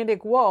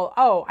Icelandic wool.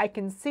 Oh, I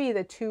can see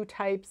the 2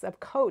 types of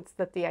coats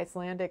that the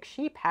Icelandic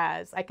sheep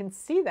has. I can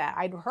see that.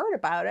 I'd heard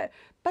about it,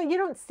 but you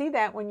don't see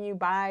that when you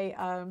buy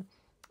a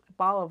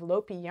ball of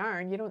Lopi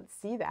yarn. You don't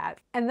see that.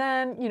 And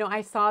then,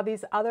 I saw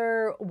these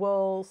other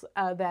wools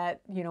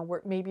that,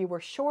 maybe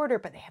were shorter,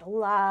 but they had a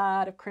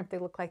lot of crimp. They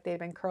looked like they'd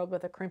been curled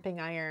with a crimping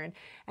iron.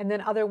 And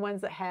then other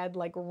ones that had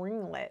like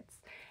ringlets.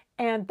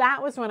 And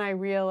that was when I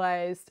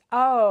realized,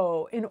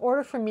 oh, in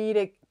order for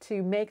me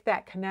to make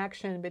that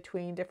connection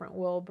between different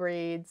wool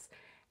breeds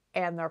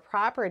and their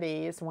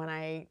properties when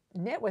I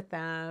knit with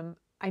them,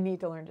 I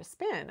need to learn to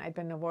spin. I'd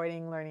been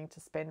avoiding learning to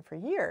spin for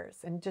years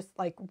and just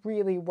like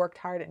really worked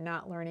hard at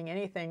not learning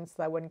anything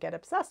so I wouldn't get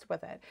obsessed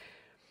with it.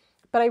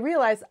 But I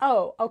realized,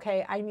 oh,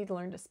 okay, I need to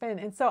learn to spin.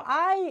 And so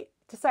I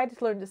decided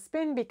to learn to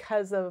spin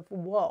because of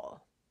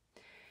wool.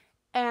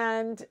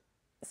 And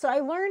so I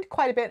learned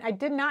quite a bit. I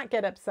did not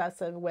get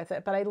obsessive with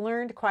it, but I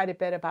learned quite a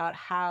bit about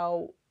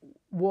how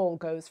wool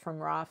goes from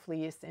raw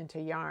fleece into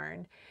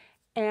yarn.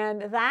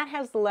 And that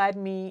has led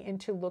me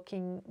into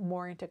looking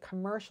more into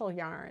commercial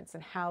yarns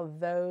and how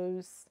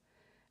those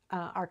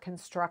are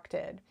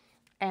constructed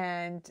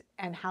and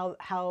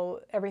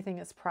how everything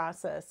is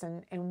processed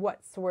and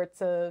what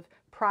sorts of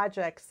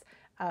projects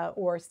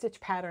or stitch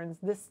patterns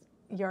this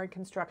yarn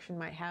construction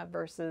might have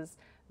versus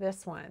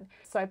this one.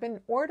 So I've been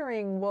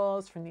ordering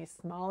wools from these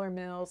smaller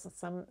mills,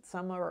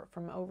 some are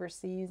from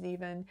overseas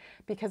even,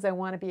 because I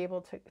want to be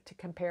able to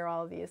compare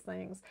all of these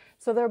things.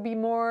 So there'll be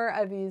more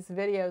of these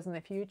videos in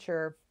the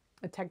future,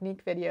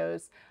 technique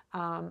videos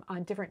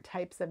on different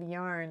types of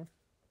yarn.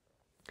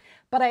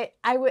 But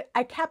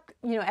I kept,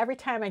 every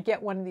time I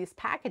get one of these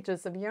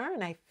packages of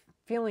yarn, I'm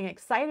feeling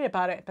excited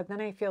about it, but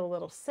then I feel a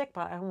little sick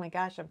about, oh my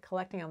gosh, I'm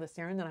collecting all this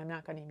yarn that I'm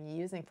not going to be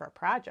using for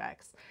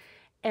projects.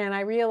 And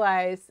I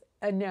realize,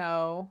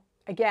 no,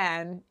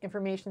 again,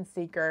 information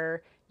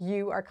seeker,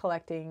 you are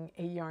collecting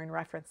a yarn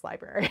reference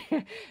library.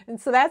 And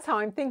so that's how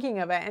I'm thinking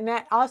of it. And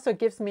that also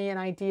gives me an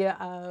idea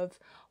of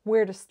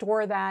where to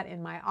store that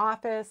in my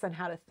office and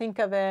how to think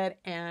of it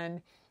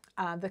and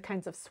the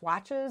kinds of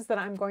swatches that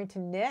I'm going to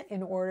knit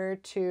in order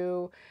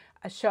to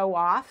show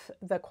off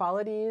the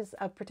qualities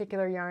of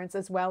particular yarns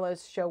as well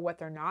as show what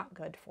they're not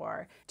good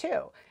for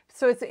too.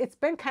 So it's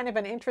been kind of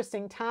an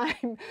interesting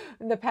time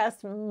in the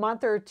past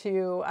month or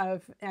two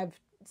of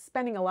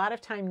spending a lot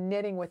of time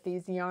knitting with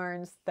these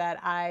yarns that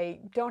I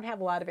don't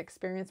have a lot of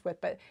experience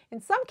with. But in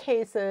some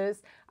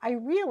cases, I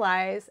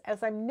realize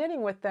as I'm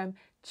knitting with them,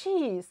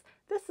 geez,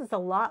 this is a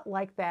lot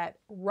like that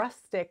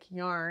rustic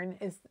yarn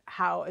is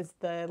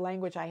the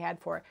language I had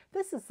for it.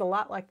 This is a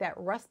lot like that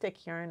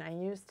rustic yarn I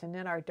used to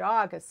knit our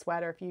dog a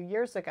sweater a few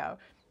years ago.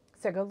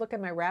 So I go look at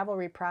my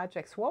Ravelry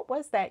projects. What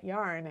was that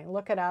yarn? I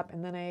look it up,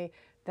 and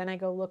then I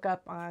go look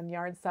up on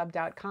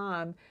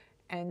yarnsub.com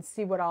and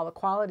see what all the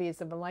qualities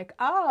of them. Like,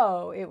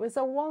 oh, it was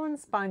a woolen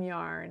spun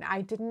yarn.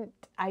 I didn't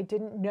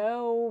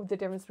know the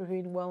difference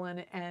between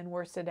woolen and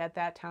worsted at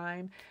that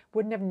time.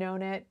 Wouldn't have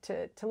known it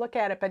to look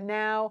at it, but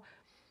now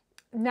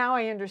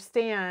I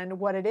understand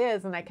what it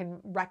is and I can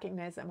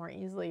recognize it more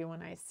easily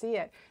when I see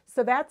it.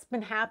 So that's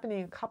been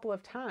happening a couple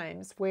of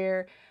times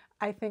where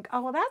I think,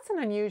 oh, well, that's an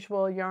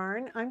unusual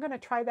yarn. I'm going to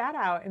try that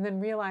out, and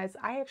then realize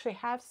I actually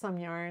have some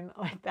yarn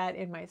like that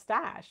in my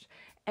stash,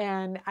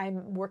 and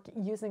I'm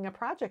using a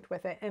project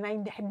with it. And I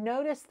had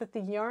noticed that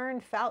the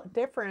yarn felt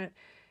different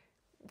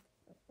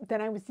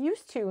than I was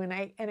used to, and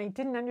I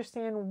didn't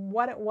understand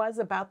what it was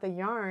about the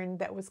yarn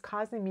that was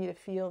causing me to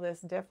feel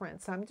this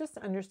difference. So I'm just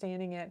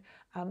understanding it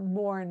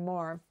more and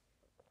more,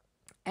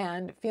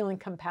 and feeling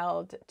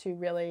compelled to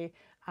really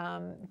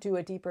do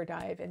a deeper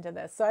dive into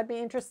this. So I'd be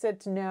interested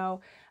to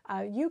know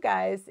you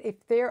guys, if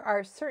there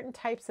are certain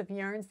types of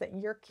yarns that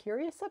you're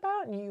curious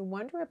about and you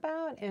wonder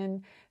about,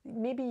 and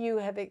maybe you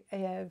have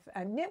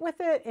knit with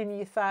it and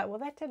you thought, well,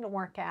 that didn't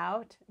work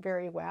out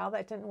very well.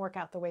 That didn't work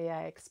out the way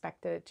I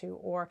expected it to.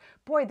 Or,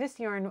 boy, this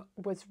yarn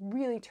was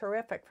really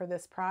terrific for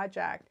this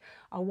project.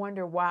 I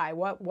wonder why.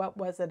 What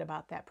was it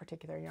about that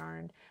particular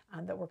yarn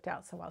that worked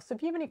out so well? So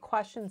if you have any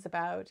questions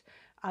about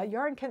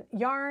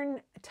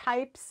yarn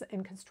types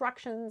and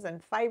constructions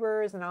and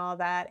fibers and all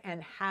that,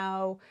 and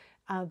how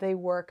they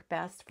work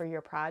best for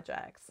your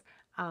projects,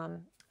 why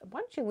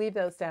don't you leave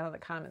those down in the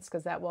comments,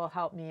 because that will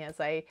help me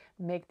as I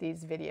make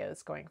these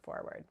videos going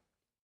forward.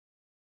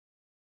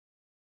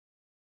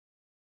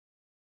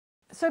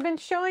 So I've been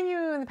showing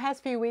you in the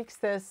past few weeks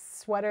this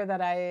sweater that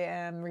I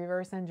am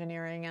reverse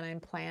engineering and I'm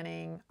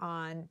planning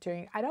on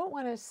doing. I don't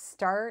want to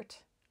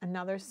start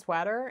another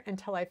sweater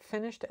until I've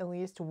finished at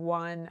least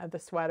one of the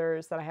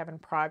sweaters that I have in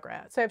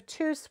progress. So I have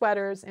two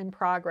sweaters in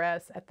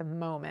progress at the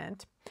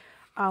moment.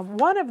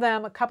 One of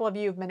them, a couple of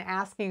you have been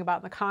asking about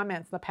in the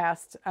comments in the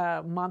past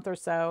month or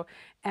so,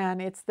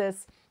 and it's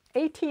this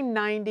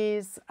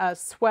 1890s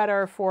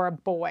sweater for a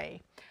boy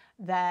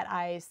that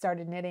I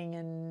started knitting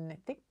in, I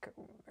think,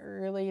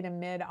 early to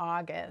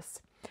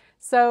mid-August.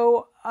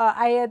 So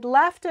I had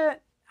left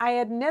it, I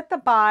had knit the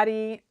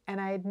body and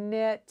I had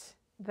knit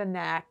the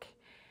neck,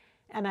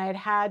 and I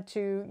had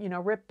to, you know,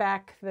 rip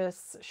back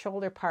this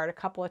shoulder part a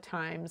couple of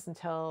times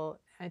until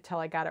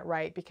I got it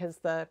right, because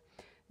the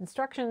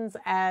instructions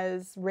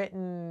as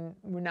written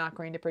were not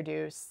going to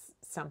produce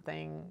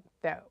something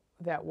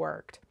that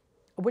worked,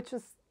 which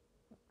is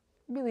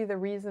really the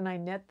reason I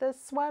knit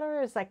this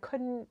sweater, is I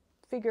couldn't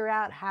figure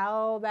out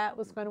how that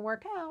was going to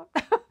work out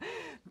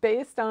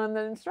based on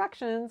the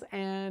instructions,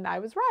 and I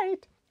was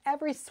right.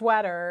 Every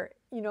sweater,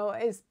 you know,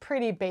 is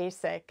pretty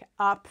basic,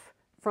 up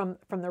from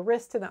the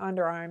wrist to the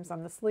underarms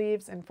on the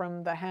sleeves, and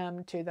from the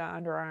hem to the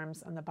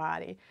underarms on the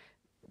body.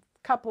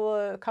 Couple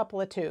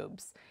of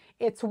tubes.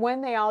 It's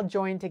when they all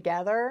join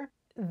together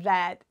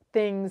that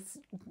things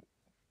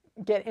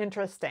get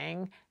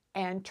interesting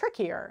and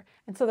trickier.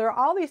 And so there are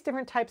all these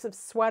different types of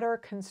sweater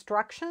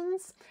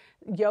constructions: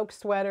 yoke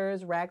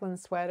sweaters, raglan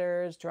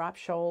sweaters, drop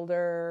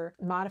shoulder,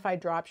 modified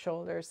drop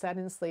shoulder,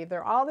 set-in sleeve.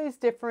 There are all these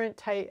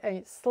different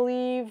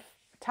sleeve,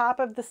 top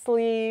of the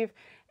sleeve,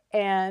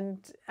 and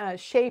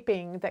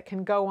shaping that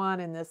can go on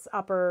in this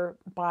upper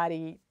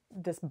body,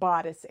 this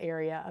bodice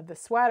area of the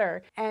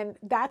sweater. And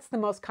that's the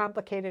most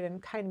complicated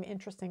and kind of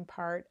interesting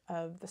part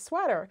of the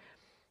sweater.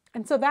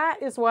 And so that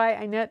is why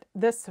I knit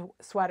this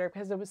sweater,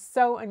 because it was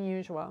so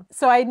unusual.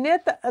 So I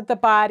knit the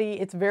body.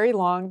 It's very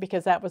long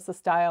because that was the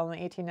style in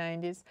the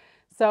 1890s.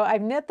 So I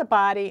knit the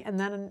body, and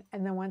then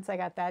once I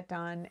got that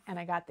done and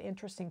I got the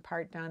interesting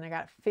part done, I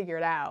got it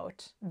figured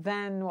out,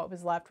 then what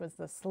was left was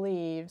the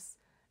sleeves.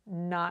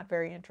 Not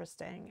very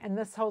interesting. And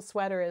this whole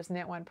sweater is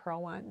knit one,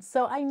 purl one.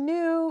 So I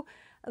knew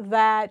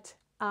that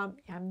I'm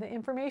the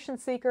information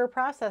seeker,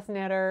 process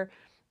knitter.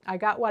 I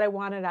got what I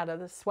wanted out of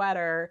the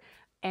sweater,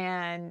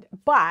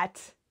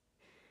 but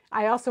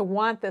I also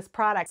want this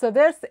product. So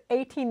this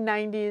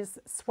 1890s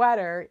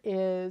sweater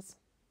is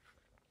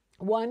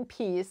one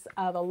piece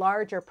of a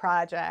larger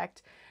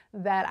project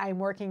that I'm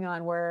working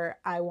on, where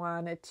I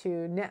wanted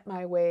to knit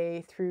my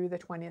way through the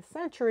 20th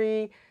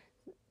century,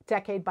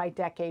 decade by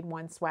decade,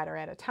 one sweater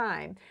at a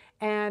time.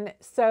 And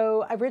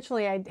so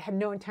originally I had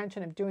no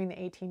intention of doing the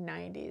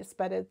 1890s,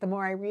 but the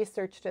more I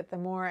researched it, the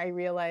more I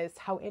realized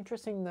how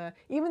interesting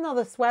even though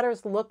the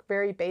sweaters look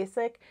very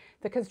basic,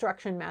 the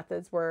construction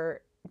methods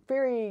were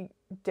very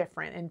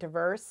different and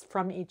diverse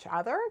from each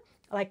other.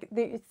 Like,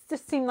 it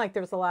just seemed like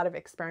there was a lot of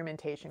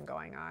experimentation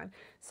going on.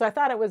 So I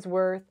thought it was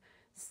worth,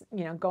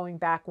 you know, going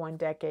back one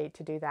decade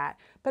to do that.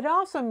 But it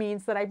also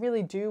means that I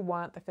really do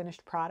want the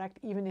finished product,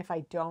 even if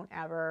I don't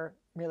ever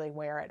really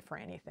wear it for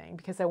anything,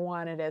 because I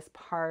want it as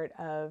part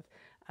of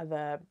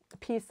the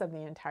piece of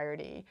the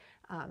entirety,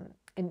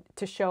 and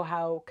to show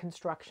how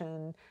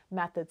construction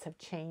methods have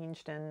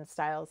changed and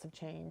styles have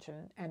changed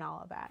and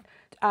all of that.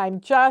 I'm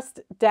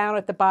just down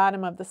at the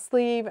bottom of the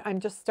sleeve.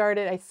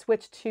 I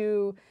switched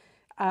to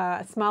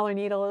a smaller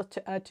needle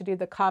to do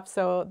the cuff,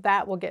 so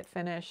that will get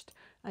finished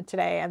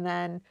today, and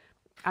then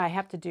I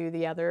have to do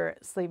the other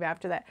sleeve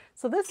after that.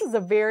 So this is a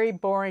very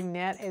boring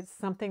knit. It's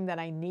something that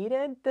I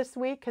needed this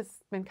week because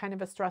it's been kind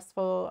of a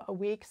stressful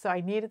week. So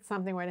I needed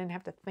something where I didn't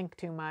have to think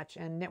too much,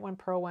 and knit one,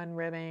 purl one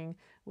ribbing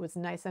was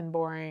nice and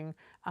boring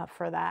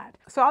for that.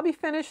 So I'll be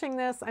finishing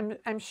this,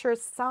 I'm sure,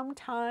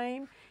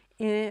 sometime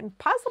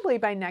possibly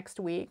by next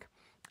week.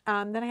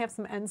 Then I have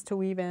some ends to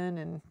weave in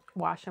and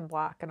wash and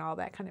block and all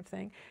that kind of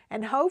thing.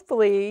 And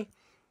hopefully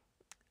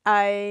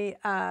I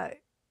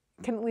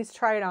can at least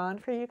try it on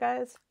for you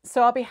guys.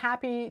 So I'll be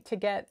happy to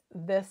get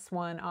this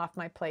one off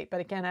my plate. But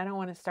again, I don't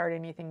want to start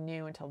anything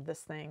new until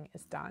this thing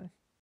is done.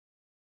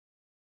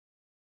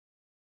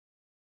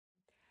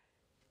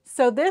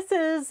 So this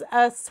is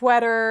a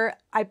sweater.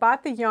 I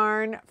bought the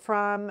yarn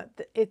from,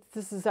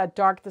 this is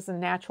a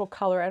natural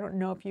color. I don't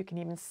know if you can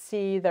even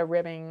see the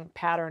ribbing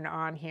pattern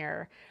on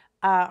here.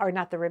 Or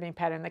not the ribbing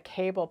pattern, the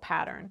cable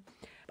pattern.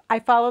 I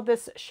follow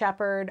this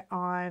shepherd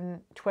on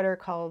Twitter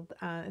called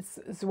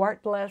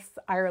Zwartbles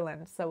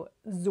Ireland. So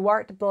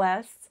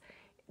Zwartbles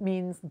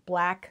means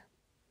black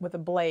with a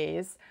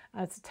blaze.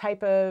 It's a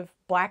type of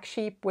black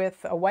sheep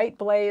with a white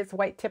blaze,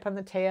 white tip on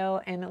the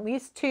tail, and at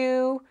least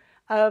 2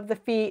 of the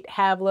feet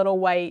have little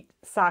white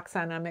socks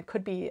on them. It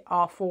could be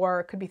all 4,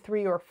 it could be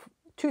 3 or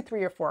 2,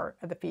 3 or 4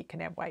 of the feet can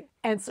have white.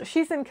 And so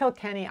she's in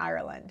Kilkenny,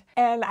 Ireland.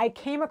 And I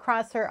came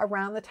across her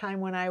around the time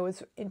when I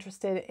was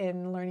interested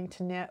in learning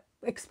to knit,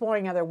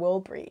 exploring other wool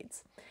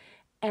breeds.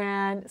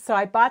 And so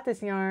I bought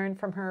this yarn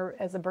from her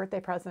as a birthday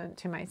present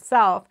to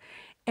myself.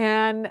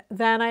 And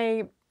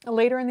then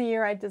later in the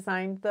year, I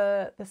designed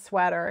the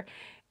sweater.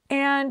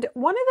 And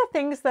one of the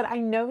things that I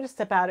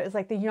noticed about it is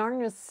like the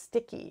yarn is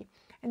sticky.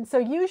 And so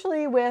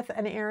usually with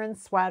an Aran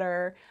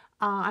sweater,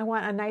 I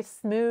want a nice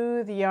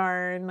smooth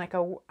yarn, like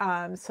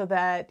so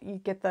that you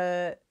get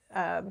the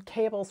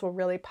cables will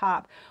really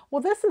pop.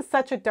 Well, this is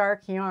such a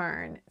dark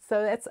yarn,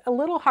 so it's a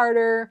little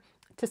harder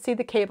to see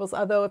the cables,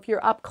 although if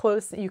you're up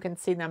close, you can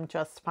see them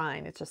just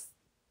fine. It's just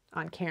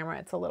on camera,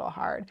 it's a little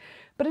hard.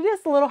 But it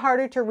is a little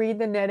harder to read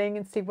the knitting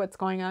and see what's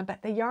going on.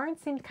 But the yarn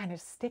seemed kind of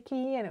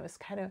sticky, and it was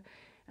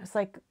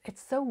like,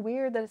 it's so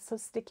weird that it's so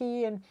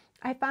sticky. And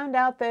I found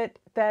out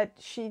that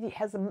she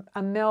has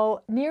a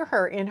mill near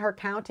her in her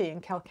county in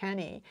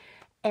Kilkenny,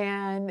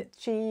 and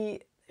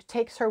she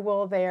takes her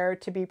wool there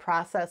to be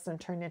processed and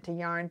turned into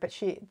yarn. But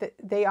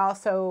they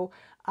also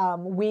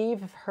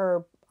weave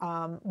her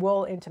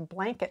wool into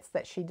blankets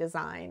that she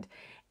designed,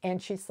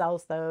 and she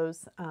sells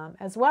those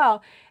as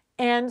well.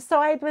 And so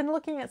I'd been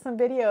looking at some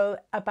video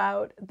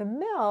about the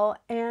mill,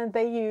 and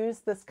they use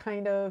this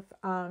kind of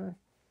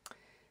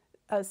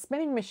a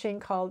spinning machine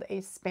called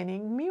a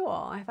spinning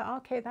mule. I thought,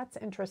 okay, that's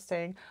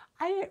interesting.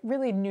 I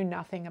really knew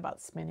nothing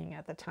about spinning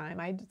at the time.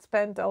 I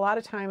spent a lot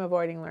of time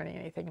avoiding learning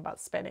anything about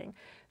spinning.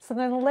 So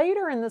then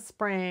later in the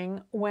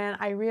spring, when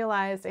I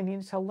realized I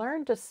needed to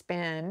learn to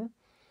spin,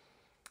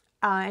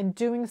 and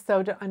doing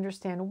so to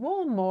understand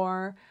wool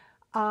more,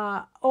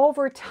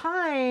 over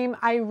time,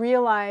 I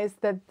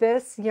realized that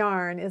this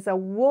yarn is a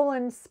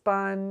woolen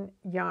spun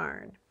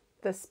yarn.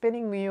 The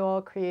spinning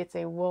mule creates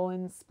a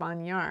woolen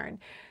spun yarn.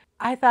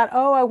 I thought,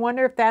 oh, I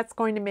wonder if that's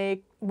going to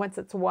make, once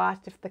it's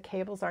washed, if the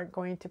cables aren't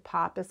going to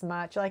pop as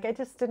much. Like, I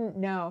just didn't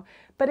know.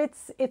 But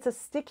it's a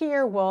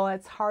stickier wool.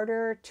 It's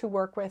harder to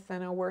work with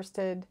than a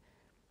worsted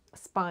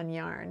spun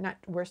yarn, not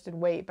worsted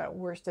weight, but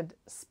worsted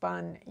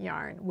spun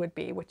yarn would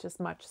be, which is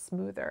much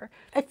smoother.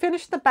 I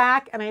finished the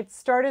back, and I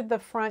started the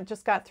front,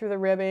 just got through the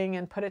ribbing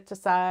and put it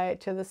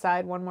to the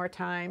side one more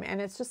time.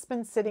 And it's just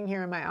been sitting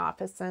here in my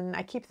office, and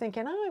I keep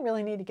thinking, oh, I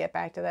really need to get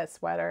back to that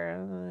sweater.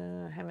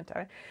 I haven't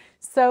done it.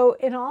 So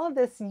in all of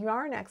this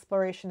yarn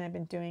exploration I've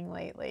been doing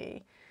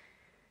lately,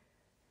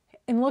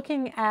 in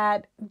looking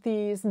at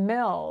these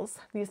mills,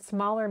 these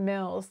smaller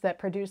mills that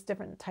produce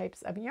different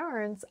types of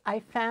yarns,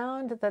 I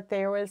found that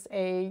there was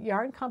a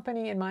yarn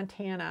company in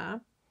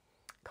Montana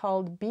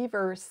called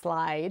Beaver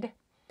Slide,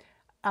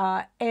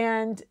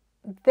 and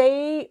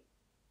they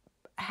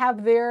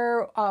have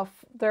their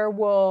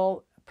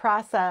wool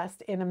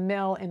processed in a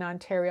mill in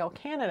Ontario,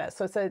 Canada.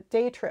 So it's a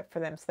day trip for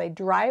them. So they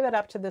drive it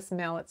up to this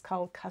mill. It's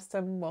called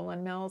Custom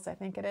Woolen Mills, I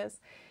think it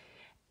is.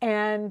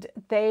 And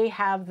they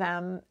have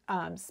them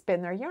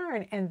spin their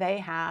yarn, and they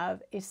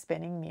have a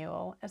spinning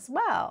mule as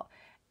well.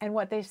 And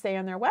what they say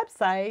on their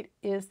website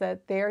is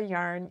that their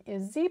yarn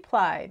is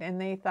Z-plied.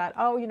 And they thought,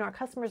 oh, you know, our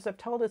customers have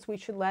told us we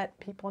should let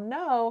people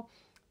know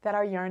that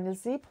our yarn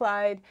is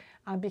Z-plied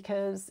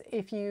because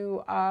if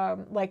you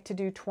like to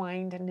do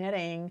twined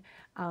knitting,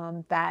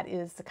 that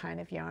is the kind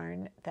of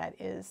yarn that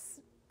is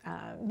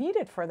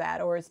needed for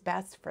that, or is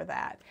best for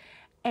that.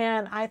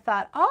 And I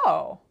thought,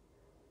 oh,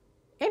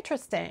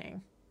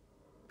 interesting.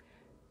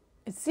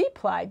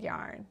 Z-plied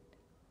yarn.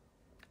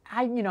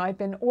 I've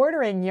been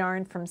ordering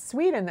yarn from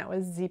Sweden that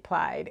was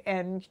Z-plied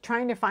and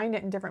trying to find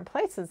it in different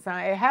places. So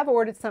I have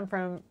ordered some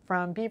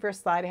from Beaver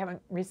Slide. I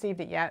haven't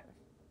received it yet.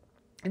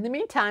 In the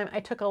meantime, I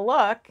took a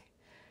look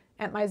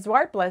at my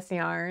Zwartbles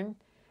yarn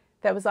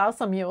that was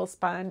also mule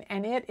spun,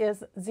 and it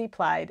is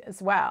Z-plied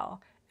as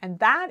well. And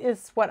that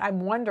is what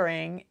I'm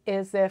wondering,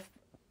 is if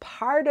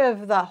part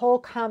of the whole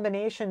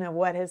combination of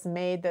what has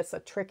made this a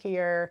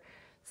trickier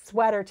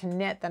sweater to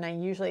knit than I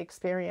usually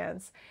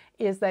experience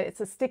is that it's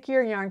a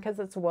stickier yarn because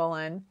it's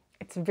woolen.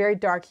 It's very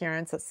dark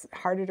yarn, so it's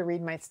harder to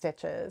read my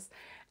stitches.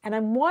 And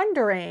I'm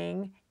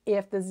wondering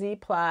if the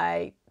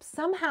Z-ply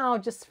somehow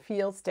just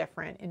feels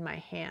different in my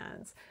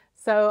hands.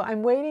 So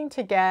I'm waiting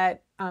to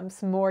get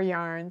some more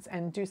yarns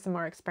and do some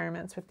more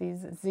experiments with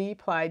these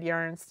Z-plied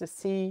yarns to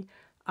see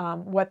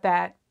what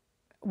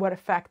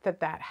effect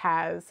that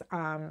has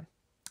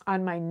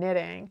on my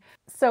knitting.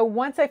 So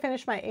once I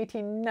finish my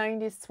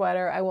 1890s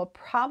sweater, I will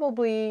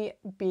probably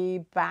be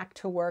back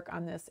to work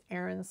on this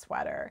Aran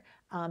sweater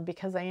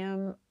because I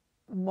am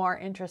more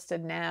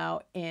interested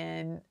now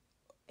in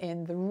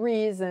the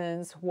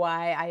reasons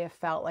why I have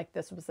felt like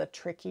this was a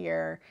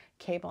trickier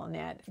cable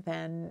knit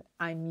than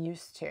I'm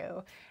used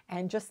to.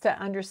 And just to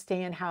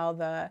understand how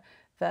the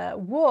the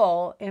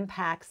wool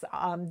impacts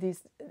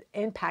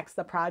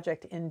the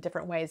project in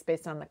different ways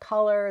based on the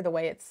color, the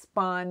way it's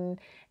spun,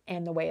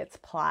 and the way it's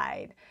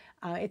plied.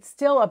 It's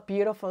still a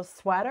beautiful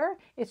sweater.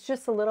 It's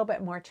just a little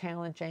bit more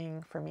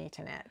challenging for me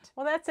to knit.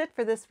 Well, that's it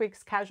for this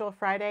week's Casual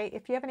Friday.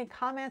 If you have any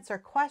comments or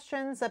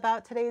questions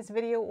about today's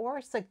video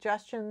or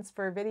suggestions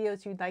for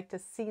videos you'd like to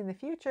see in the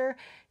future,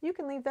 you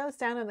can leave those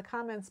down in the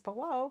comments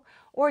below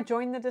or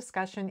join the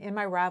discussion in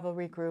my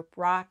Ravelry group,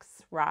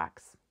 Rocks.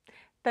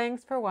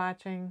 Thanks for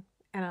watching,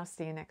 and I'll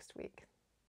see you next week.